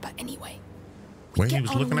that harbour anyway. Where he Get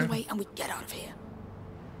was on looking the at? way and we get out of here.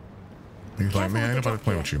 He was like, Careful man, ain't with the nobody drop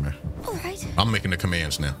playing with you, man. All right. I'm making the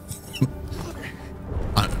commands now.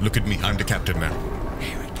 Look at me, I'm the captain now.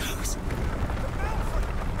 Here it goes. It's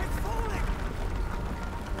falling!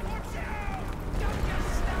 Watch out! Don't just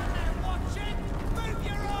stand there watching! Move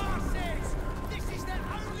your asses! This is their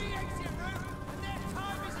only exit route, and their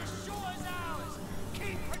time is as short as ours!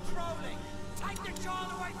 Keep patrolling! Take the child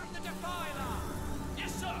away from the defiler!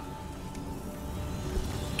 Yes, sir!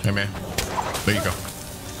 Hey, man. There you go.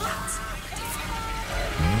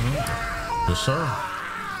 Yes, sir.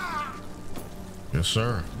 Yes,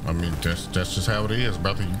 sir. I mean, that's just how it is,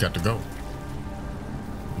 brother. You got to go.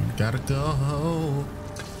 You gotta go.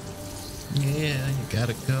 Yeah, you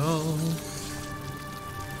gotta go.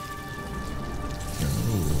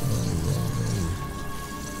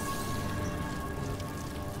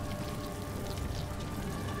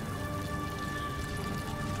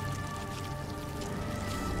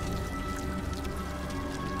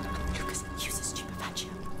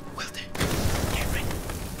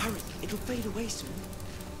 It'll fade away soon.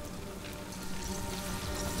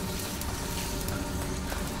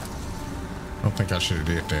 I don't think I should have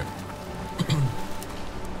did that.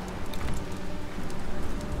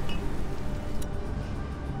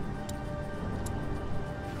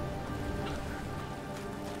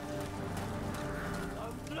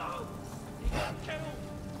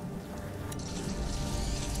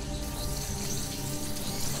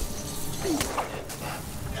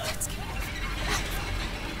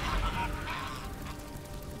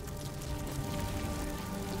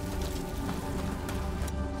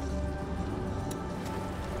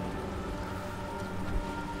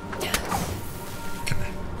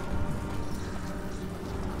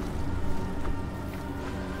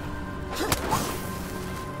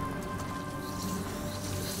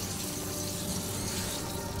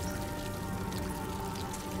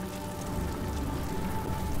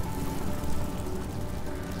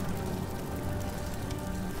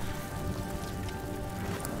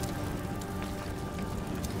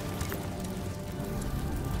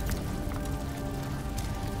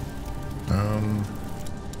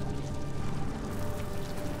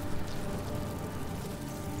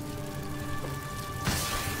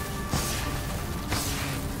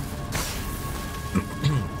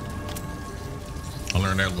 I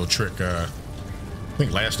learned that little trick, I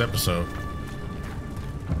think last episode.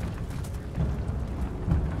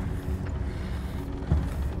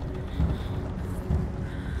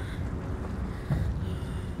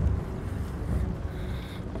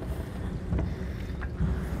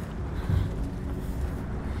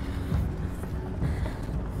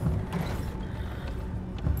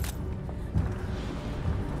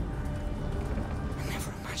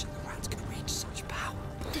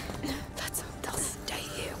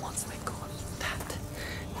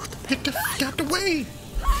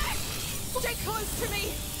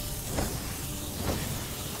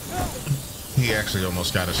 Actually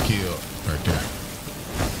almost got us killed right there.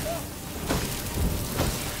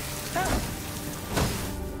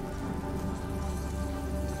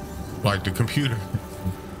 Like the computer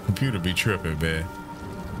be tripping, man.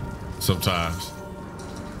 Sometimes.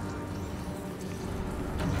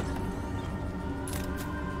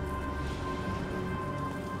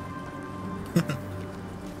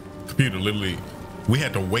 Computer literally, we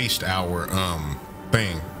had to waste our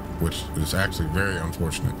thing, which is actually very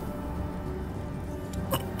unfortunate.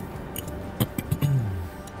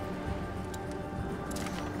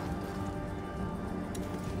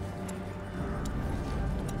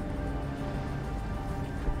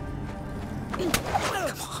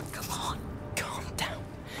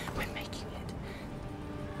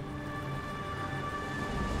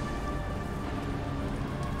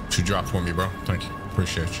 Drop for me, bro. Thank you.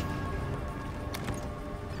 Appreciate you.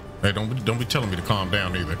 Hey, don't be telling me to calm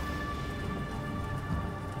down either.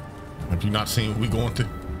 Have you not seen what we going through?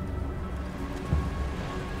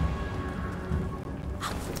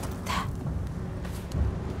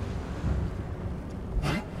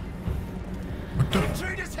 What the?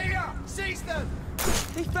 Intruders here! Seize them!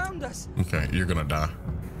 They found us. Okay, you're gonna die.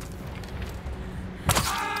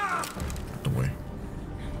 Out the way.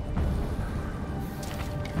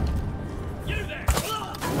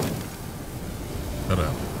 Shut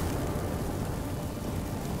up.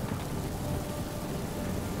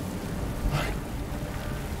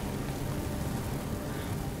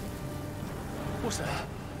 What's that?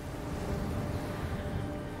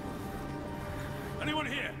 Anyone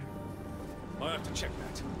here? I have to check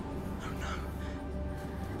that. Oh no.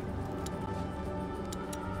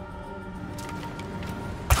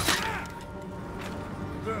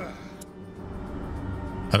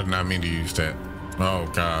 I did not mean to use that. Oh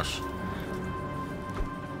gosh.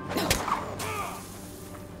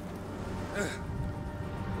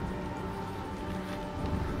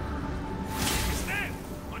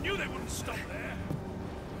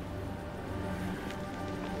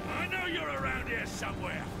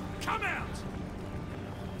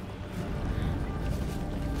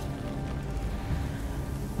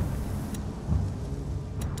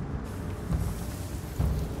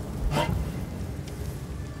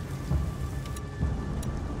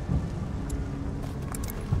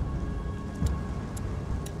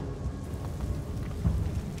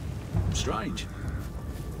 Strange.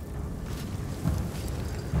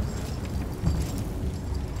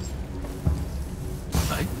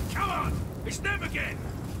 Hey, come on! It's them again!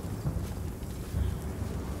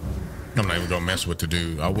 I'm not even gonna mess with the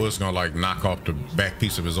dude. I was gonna like knock off the back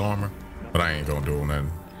piece of his armor, but I ain't gonna do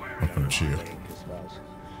nothing. I'm gonna chill. That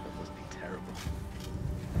must be terrible.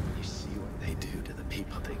 You see what they do to the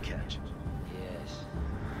people they catch. Yes.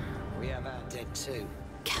 We have our dead too.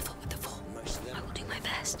 Careful with the fall. Most of them I will do my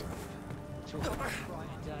best.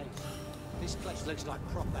 This place looks like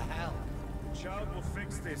proper hell. The child will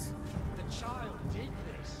fix this. The child did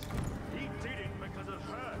this. He did it because of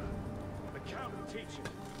her. The Count will teach him.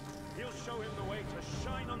 He'll show him the way to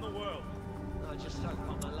shine on the world. I just hope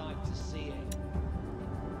I'm alive to see it.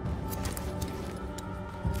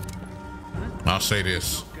 I'll say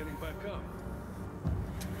this. Getting back up.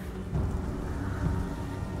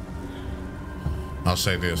 I'll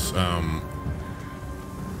say this.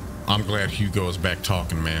 I'm glad Hugo is back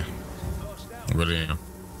talking, man. I really am.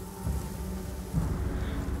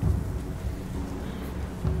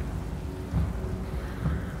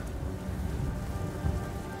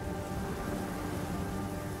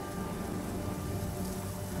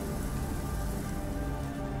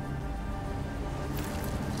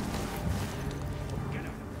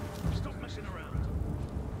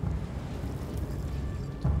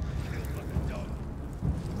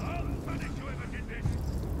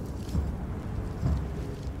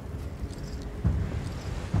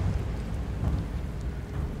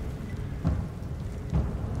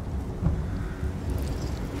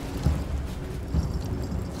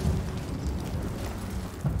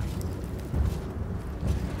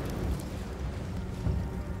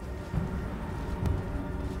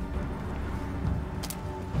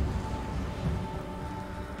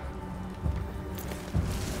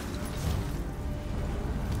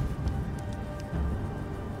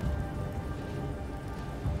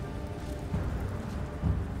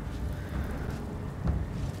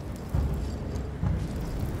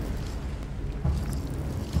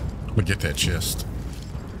 But get that chest.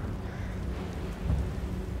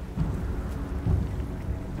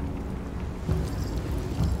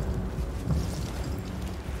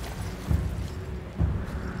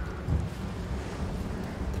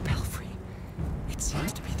 The belfry. It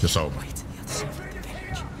seems to be Just over. way to the other side of the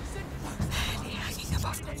village. Barely hanging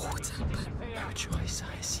above the water, but no choice,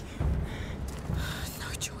 I assume. No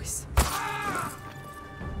choice.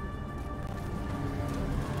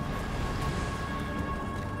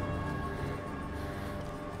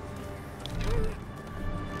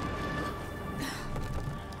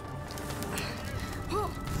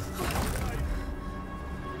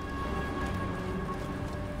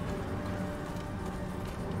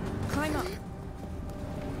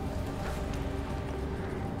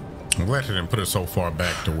 I'm glad they didn't put it so far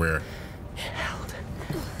back to where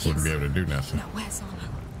wouldn't be able to do nothing. Now where's Arno?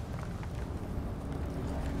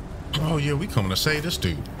 Oh yeah, we coming to save this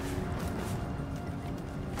dude.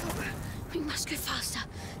 We must go faster.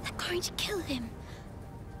 They're going to kill him.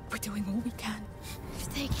 We're doing all we can. If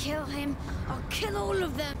they kill him, I'll kill all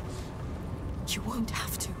of them. You won't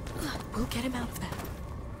have to. We'll get him out of there.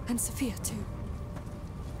 And Sophia too.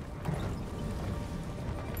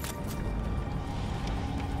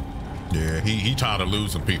 Yeah, he tired of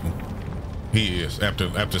losing people. He is.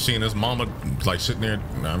 After seeing his mama like sitting there,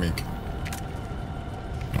 I mean,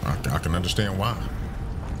 I can understand why.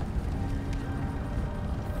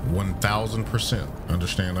 1000%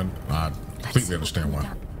 understand. I completely understand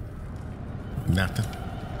why. Nothing.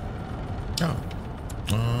 Oh.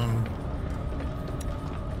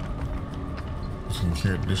 Some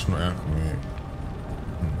here additional alchemy.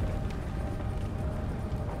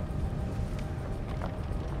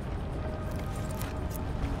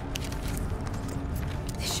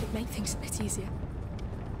 This should make things a bit easier.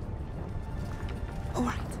 All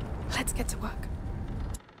right, let's get to work.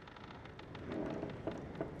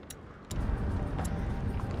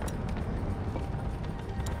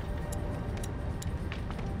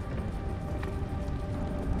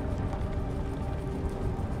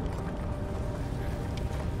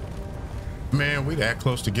 Man, we that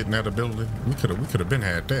close to getting that ability. We could have been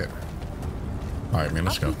had that. All right, man,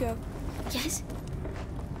 let's go. Yes?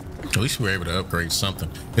 At least we're able to upgrade something.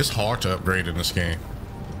 It's hard to upgrade in this game.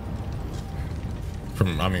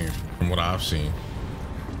 From what I've seen,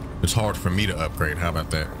 it's hard for me to upgrade. How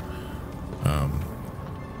about that?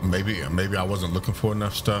 Maybe I wasn't looking for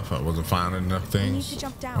enough stuff. I wasn't finding enough things. You need to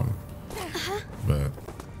jump down. But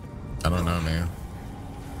I don't know, man.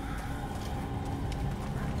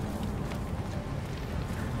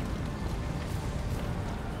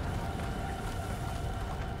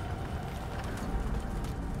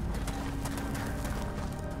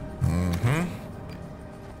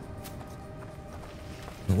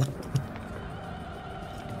 What?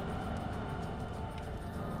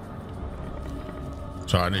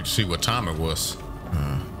 So I need to see what time it was.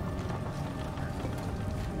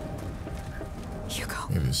 Hugo.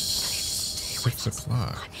 It is 6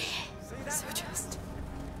 o'clock. So just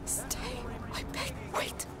stay. I beg.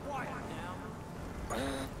 Wait. Lord.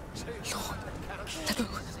 Hugo,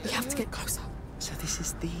 we have to get closer. So this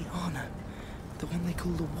is the honor. The one they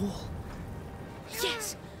call the Wall.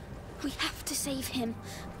 Yes, we have to save him.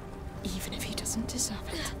 Even if he doesn't deserve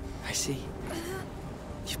it. I see.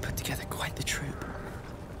 You've put together quite the troop.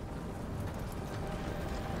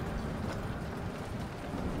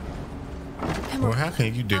 Well, how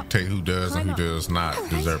can you dictate who does and who does not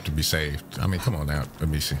deserve to be saved? I mean, come on now,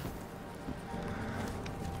 Amicia.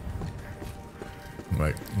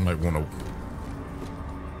 Like, you might want to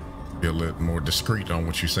be a little more discreet on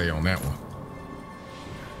what you say on that one.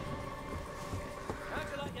 How'd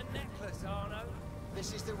you like your necklace, Arno?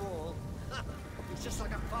 This is the Wall. It's just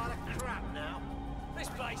like a pile of crap now. This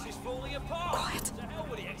place is falling apart. Quiet. To hell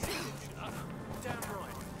with the execution. Damn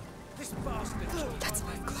right. This bastard. Let's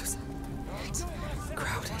move closer. It's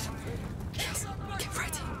crowded. Yes, get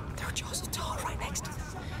ready. There are jaws of tar right next to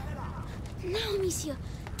them. Now, Amicia,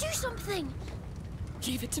 do something.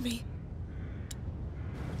 Leave it to me.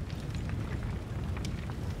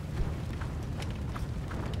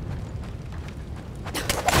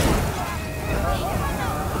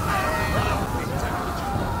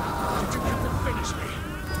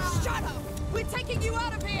 Shut up! We're taking you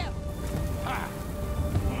out of here!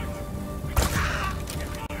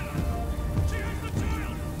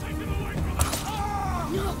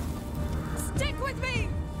 No! Stick with me!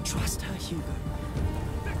 Trust her, Hugo.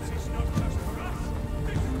 This is not just for us.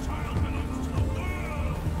 This child belongs to the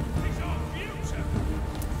world. It's our future.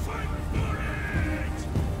 Fight for it!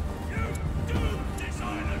 You do this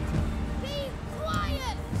island! Be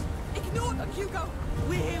quiet! Ignore them, Hugo!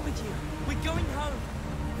 We're here with you. We're going home.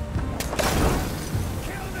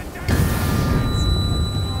 Kill the damn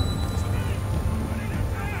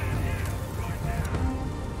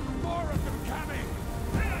more of them coming!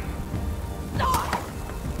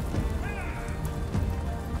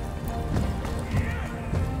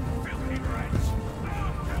 Filthy rats!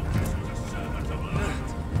 Our countess was a servant of light,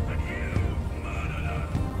 and you murdered her!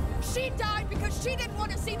 She died because she didn't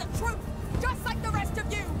want to see the truth, just like the rest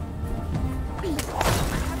of you! I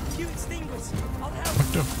have a few extinguishers. I'll help.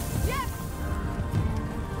 Yes!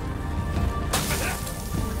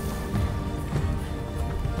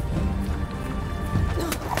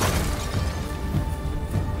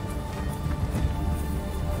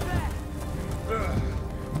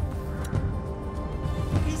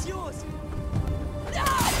 He's yours.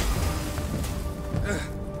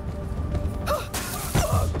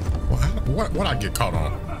 What I get caught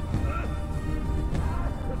on?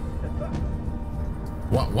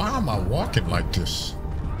 Why am I walking like this?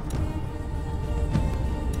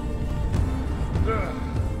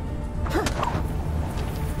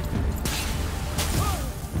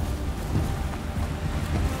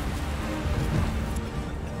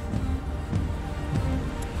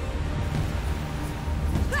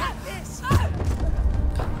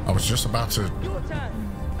 I was just about to. Your turn.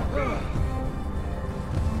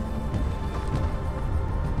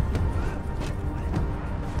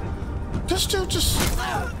 This dude just.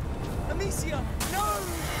 Amicia, no!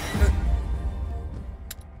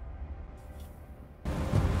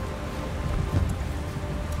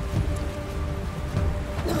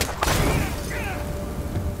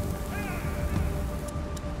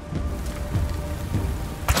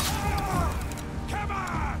 Come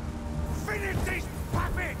on! Finish these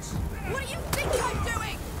puppets! What do you think I'm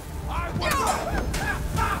doing? I want...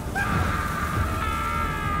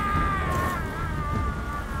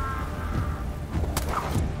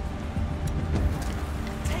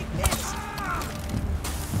 Take this.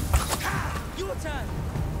 Your turn.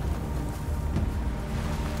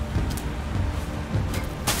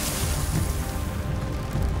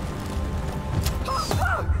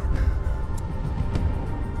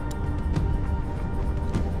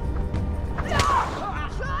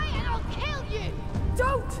 Try and I'll kill you!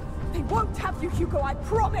 Don't! They won't have you, Hugo, I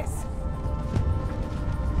promise!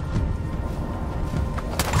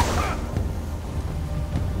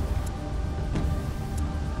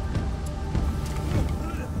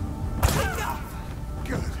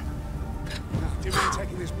 Good. Now, do you mind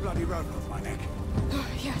taking this bloody rope off my neck?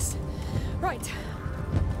 Yes. Right.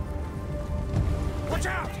 Watch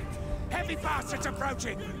out! Heavy bastards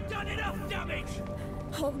approaching! You've done enough damage!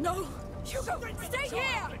 Oh no! Hugo, stay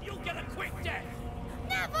here! And you'll get a quick death!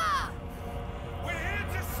 Never! We're here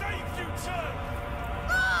to save you, sir!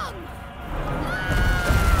 Wrong!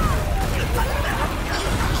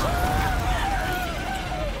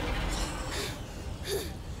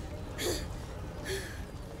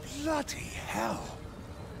 Bloody hell!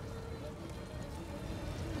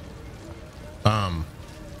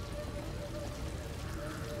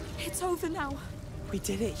 It's over now. We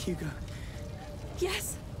did it, Hugo.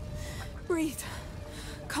 Yes. Breathe.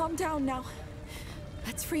 Calm down now.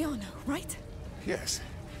 Let's free Arno, right? Yes,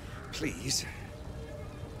 please.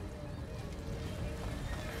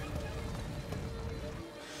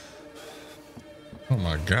 Oh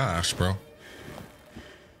my gosh, bro.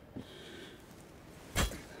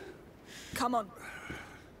 Come on.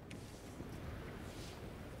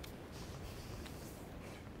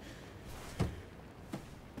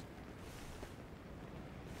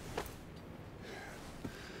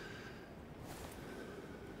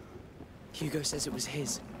 Hugo says it was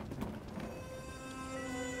his.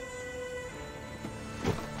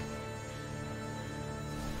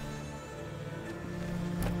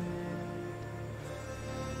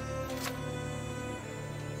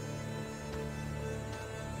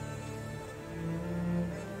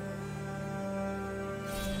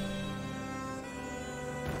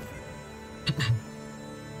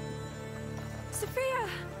 Sophia!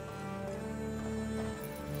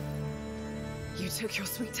 You took your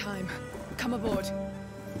sweet time. Come aboard.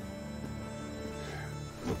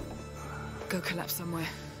 Go collapse somewhere.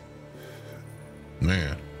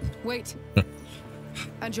 Man. Wait.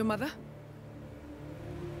 And your mother?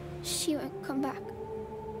 She won't come back.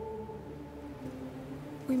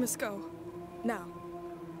 We must go. Now.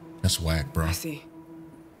 That's whack, bro. I see.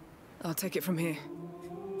 I'll take it from here.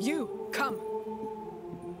 You, come.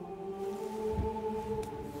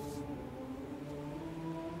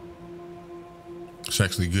 It's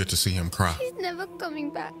actually good to see him cry. She's never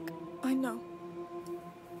coming back. I know.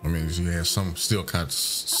 I mean, he has some still kind of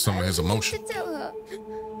some of his emotion. To tell her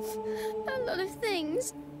a lot of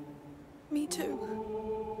things. Me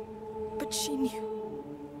too. But she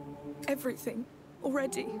knew everything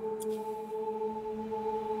already.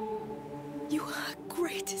 You are her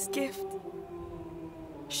greatest gift.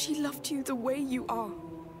 She loved you the way you are,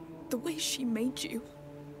 the way she made you.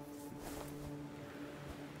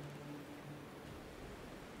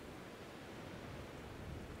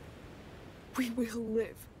 We will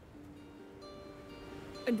live.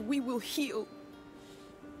 And we will heal.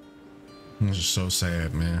 It's just so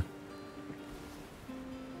sad, man.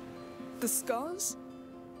 The scars?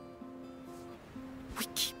 We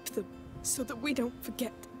keep them so that we don't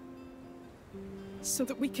forget. So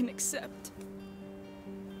that we can accept.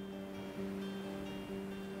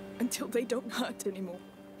 Until they don't hurt anymore.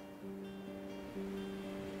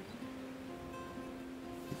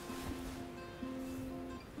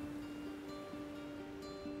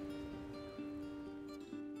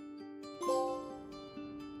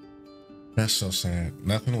 That's so sad.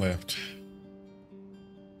 Nothing left.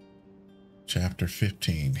 Chapter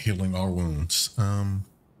 15, Healing Our Wounds. Hope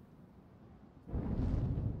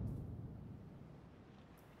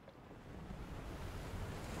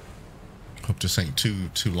this ain't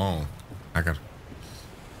too long. I gotta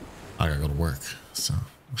go to work, so.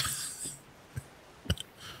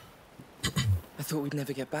 I thought we'd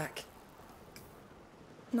never get back.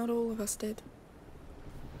 Not all of us did.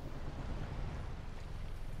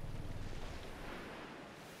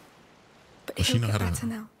 But She know how to.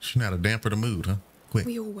 now. She know how to damper the mood, huh? Quick.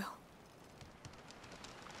 We all will.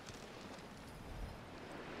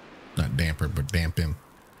 Not damper, but dampen.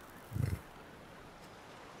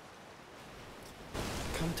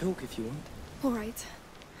 Come talk if you want. All right.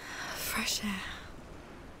 Fresh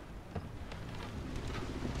air.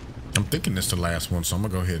 I'm thinking this is the last one, so I'm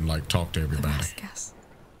gonna go ahead and like talk to everybody. Let us guess.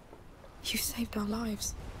 You saved our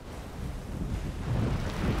lives.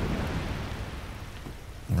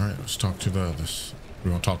 All right, let's talk to the others.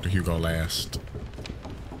 We're gonna talk to Hugo last.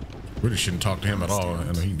 Really shouldn't talk to him at all,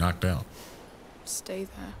 and he knocked out. Stay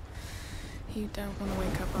there. You don't want to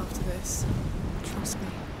wake up after this. Trust me.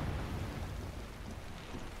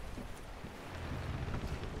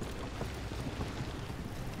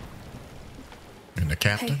 And the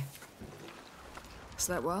captain? Hey.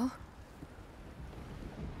 Slept well?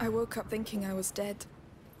 I woke up thinking I was dead.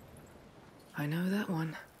 I know that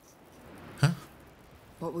one. Huh?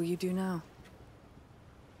 What will you do now?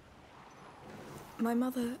 My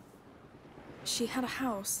mother, she had a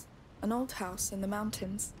house, an old house in the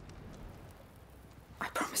mountains. I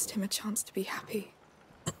promised him a chance to be happy.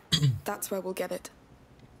 That's where we'll get it.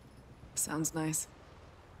 Sounds nice.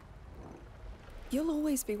 You'll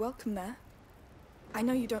always be welcome there. I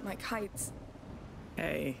know you don't like heights.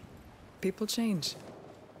 Hey, people change.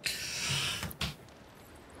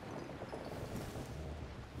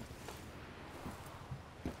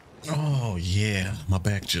 Oh yeah, my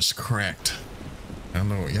back just cracked. I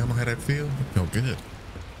know. Y'all know how that feel? It felt good.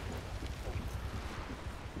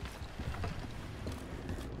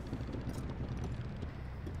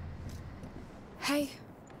 Hey.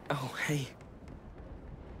 Oh, hey.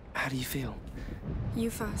 How do you feel? You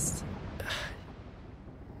first.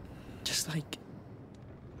 Just like...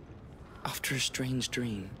 After a strange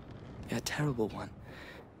dream, a terrible one.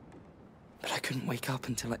 But I couldn't wake up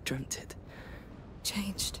until I dreamt it.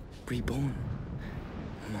 Changed. Reborn.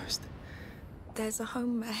 Almost. There's a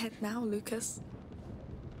home ahead now, Lucas.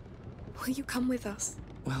 Will you come with us?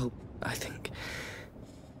 Well, I think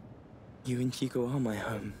you and Hugo are my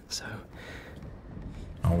home, so...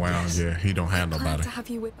 Oh wow, yes. Yeah, he don't have nobody. Glad to have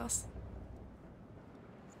you with us.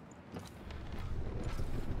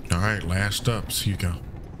 All right, last up, Hugo.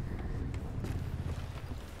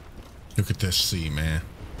 Look at this sea, man.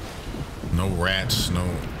 No rats, no...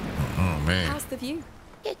 Oh, man. How's the view?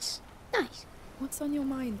 It's nice. What's on your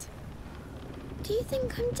mind? Do you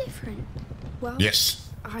think I'm different? Well, yes.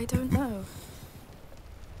 I don't know.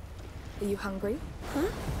 Are you hungry? Huh?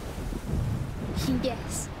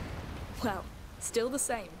 Yes. Well, still the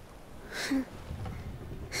same.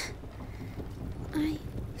 I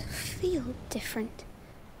feel different.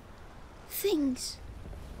 Things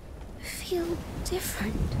feel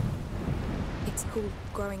different. It's called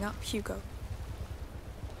growing up, Hugo.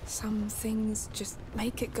 Some things just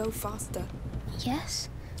make it go faster. Yes?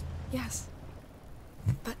 Yes.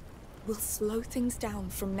 But we'll slow things down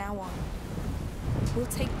from now on. We'll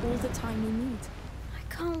take all the time we need.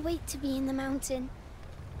 I can't wait to be in the mountain.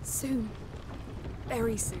 Soon.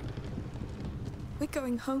 Very soon. We're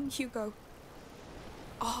going home, Hugo.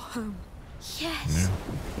 Our home. Yes.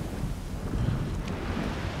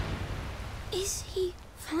 Yeah. Is he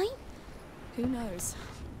fine? Who knows?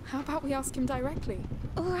 How about we ask him directly?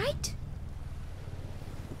 All right.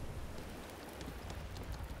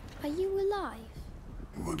 Are you alive?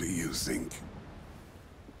 What do you think?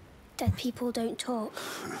 Dead people don't talk.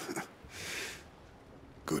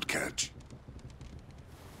 Good catch.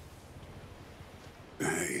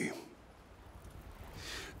 Hey.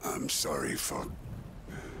 I'm sorry for...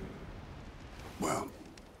 well,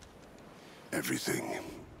 everything.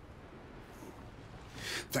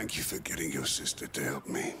 Thank you for getting your sister to help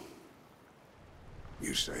me.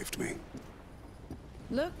 You saved me.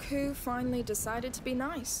 Look who finally decided to be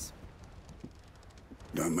nice.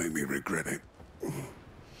 Don't make me regret it.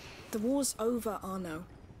 The war's over, Arno.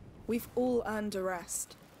 We've all earned a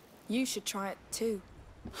rest. You should try it too.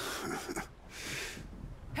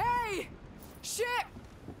 Hey! Ship!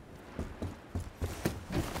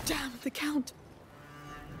 Damn, the Count.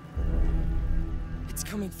 It's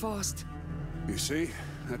coming fast. You see?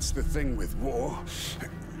 That's the thing with war.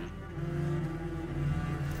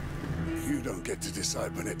 You don't get to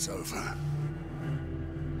decide when it's over.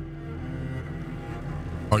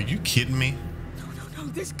 Are you kidding me? No,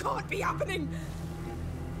 this can't be happening!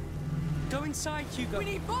 Go inside, Hugo. We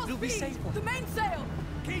need more You'll be speed! safer. The mainsail!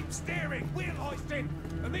 Keep steering! Wheel hoisting!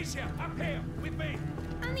 Amicia, up here, with me!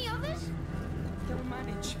 And the others? They'll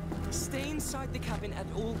manage. Stay inside the cabin at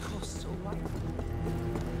all costs, all right?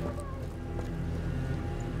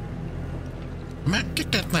 Man,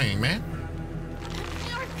 get that thing, man.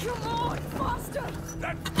 Oh, come on, faster!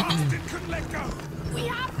 That bastard couldn't let go! We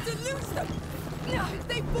have to lose them! No,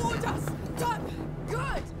 they board us! Done!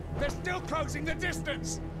 Good! They're still closing the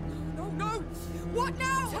distance! No! What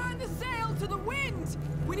now? Turn the sail to the wind!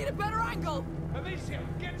 We need a better angle! Amicia,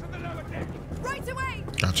 get to the lower deck! Right away!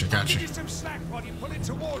 Gotcha. I'll give you some slack while you pull it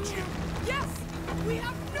towards you! Yes! We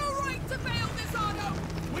have no right to fail this, Arno!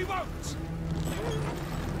 We won't!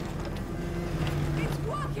 It's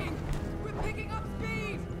working! We're picking up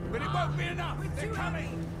speed! But it won't be enough! They're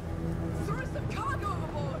coming! Throw some cargo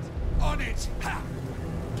overboard! On it! Ha!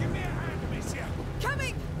 Give me a hand, Amicia!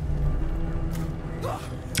 Coming!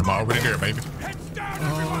 I'm already there, baby. Heads down,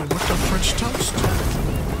 Oh, what the French toast?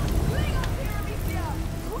 Cling up here, Amicia!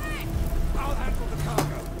 Quick! I'll handle the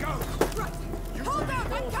cargo. Go! Right! Hold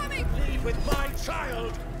up! I'm coming! Leave with my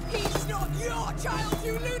child! He's not your child,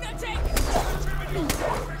 you lunatic!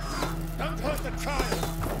 Don't hurt the child!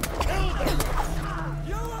 Kill them!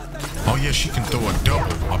 You are the... Oh yeah, she can throw a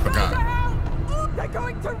double. I forgot. They're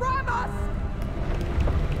going to ram us!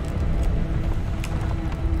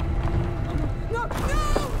 No!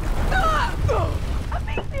 No!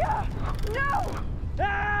 Amicia! No!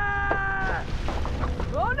 Ah!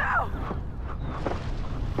 Oh no!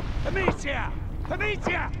 Amicia!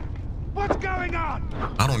 Amicia! What's going on?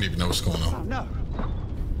 I don't even know what's going on. No!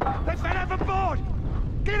 They fell overboard!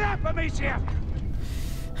 Get up, Amicia!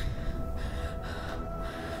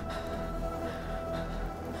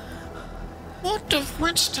 What the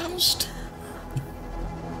French toast?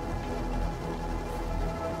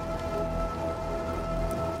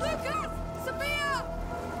 Lucas! Sophia!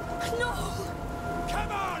 No!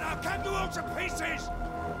 Come on! I'll cut you all to pieces!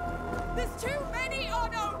 There's too many,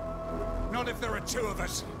 Arno! Not if there are two of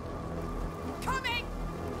us. Coming!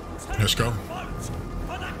 Let's go.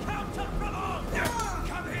 On the counter!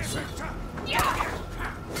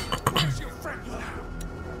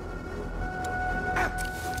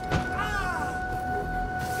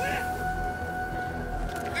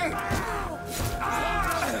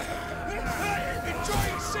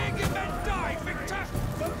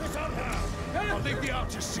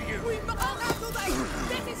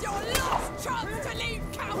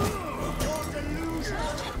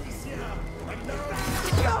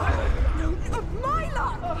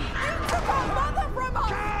 You took our mother from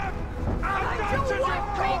us! And you won't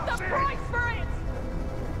pay the price for it!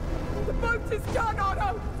 The boat is done,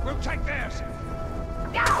 Otto! We'll take theirs!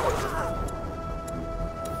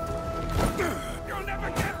 You'll never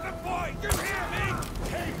get the boy! You hear me?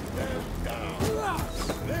 Take them down!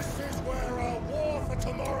 This is where our war for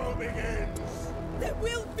tomorrow begins! There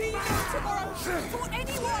will be no tomorrow for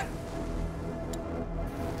anyone!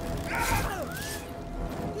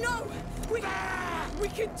 No! We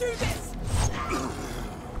can do this!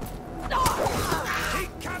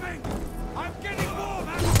 Keep coming! I'm getting warm!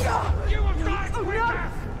 You will die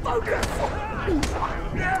quicker! Focus! He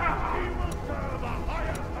will serve a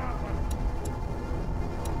higher purpose!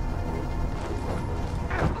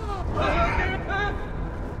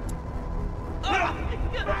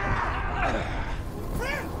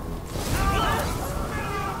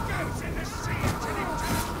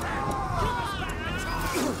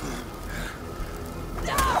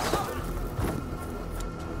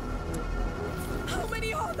 How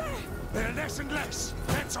many are there? They're less and less.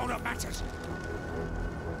 That's all that matters.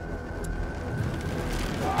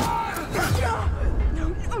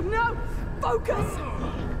 No! Focus!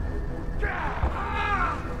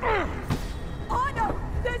 Arno!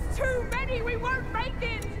 There's too many! We won't make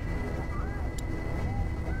it!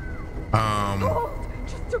 Oh,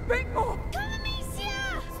 just a bit more! Come,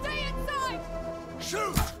 Amicia! Stay inside!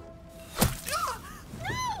 Shoot!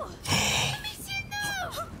 No! Amicia, no!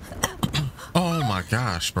 Oh my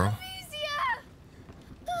gosh, bro.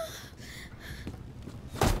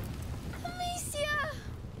 Amicia!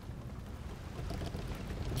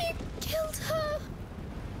 You killed her!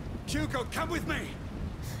 Hugo, come with me!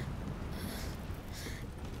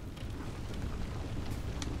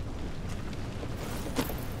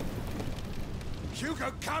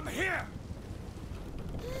 Hugo, come here!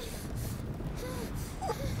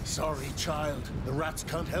 Sorry, child. The rats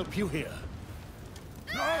can't help you here.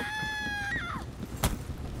 No!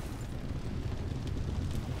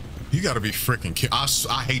 You gotta be freaking kidding.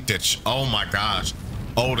 I hate that. Oh my gosh.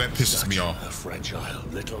 Oh, that pisses me off. A fragile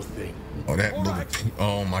little thing. Oh, that little.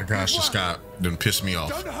 Oh my gosh, this guy done pissed me off.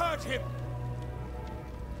 Don't hurt him!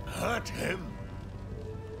 Hurt him?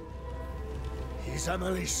 He's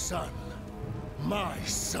Emily's son. My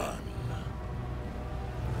son.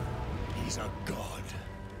 He's a god.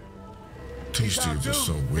 These dudes are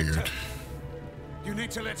so weird. You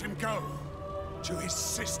need to let him go. To his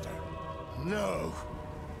sister. No.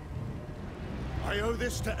 I owe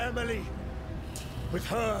this to Emily. With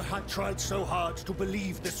her, I tried so hard to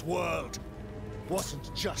believe this world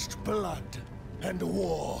wasn't just blood and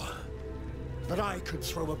war. That I could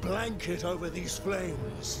throw a blanket over these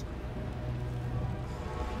flames.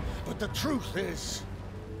 But the truth is,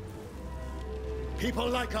 people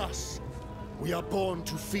like us, we are born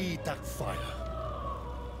to feed that fire.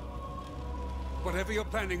 Whatever you're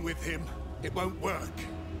planning with him, it won't work.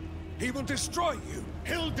 He will destroy you.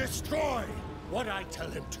 He'll destroy what I tell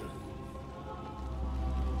him to.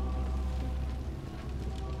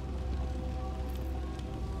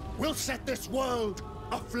 We'll set this world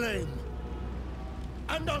aflame.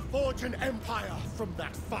 And I'll forge an empire from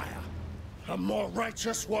that fire. A more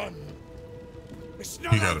righteous one. It's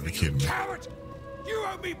not You gotta be kidding me. Coward! You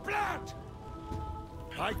owe me blood!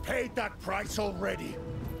 I paid that price already.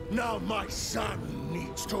 Now my son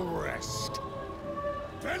needs to rest.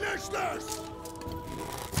 Finish this!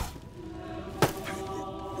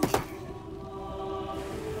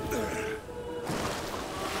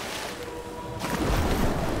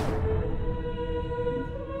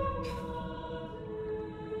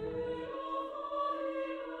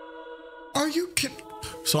 Are you kidding?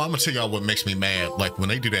 So I'm gonna tell y'all what makes me mad. Like when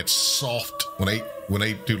they do that soft, when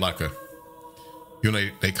they do like a, you know,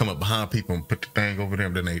 they come up behind people and put the thing over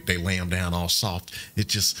them, then they lay them down all soft. It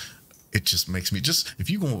just makes me just, if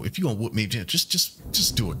you gonna whoop me,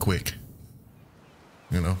 just do it quick.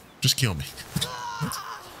 You know, just kill me.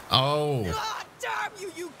 Oh. God damn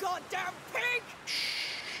you, you goddamn pig!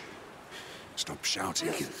 Stop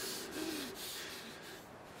shouting.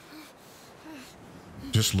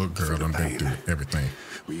 Just look, girl, I'm going through everything.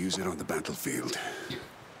 We use it on the battlefield.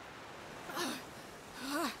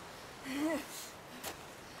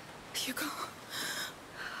 Hugo.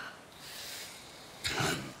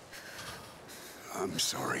 I'm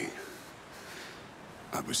sorry.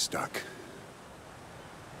 I was stuck.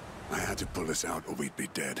 I had to pull us out or we'd be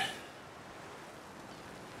dead.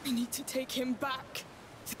 We need to take him back.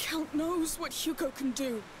 The Count knows what Hugo can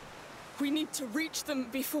do. We need to reach them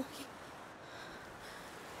before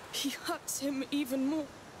he hurts him even more.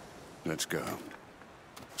 Let's go.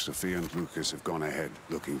 Sophia and Lucas have gone ahead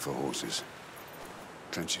looking for horses.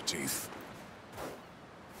 Clench your teeth.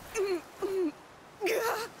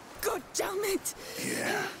 God damn it!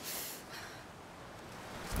 Yeah.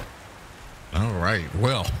 All right.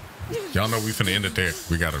 Well, y'all know we finna end it there.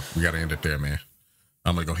 We gotta end it there, man.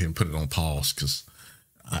 I'm gonna go ahead and put it on pause because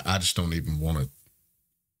I just don't even want to.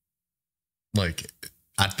 Like,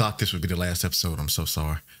 I thought this would be the last episode. I'm so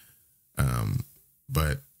sorry.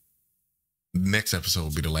 But next episode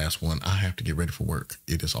will be the last one. I have to get ready for work.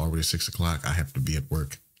 It is already 6 o'clock. I have to be at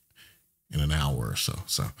work in an hour or so.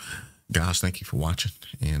 So, guys, thank you for watching.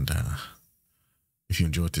 And if you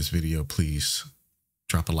enjoyed this video, please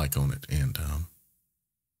drop a like on it. And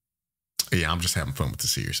yeah, I'm just having fun with the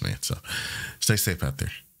series, man. So stay safe out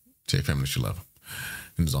there. Tell your family that you love them.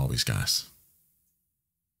 And as always, guys,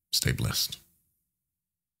 stay blessed.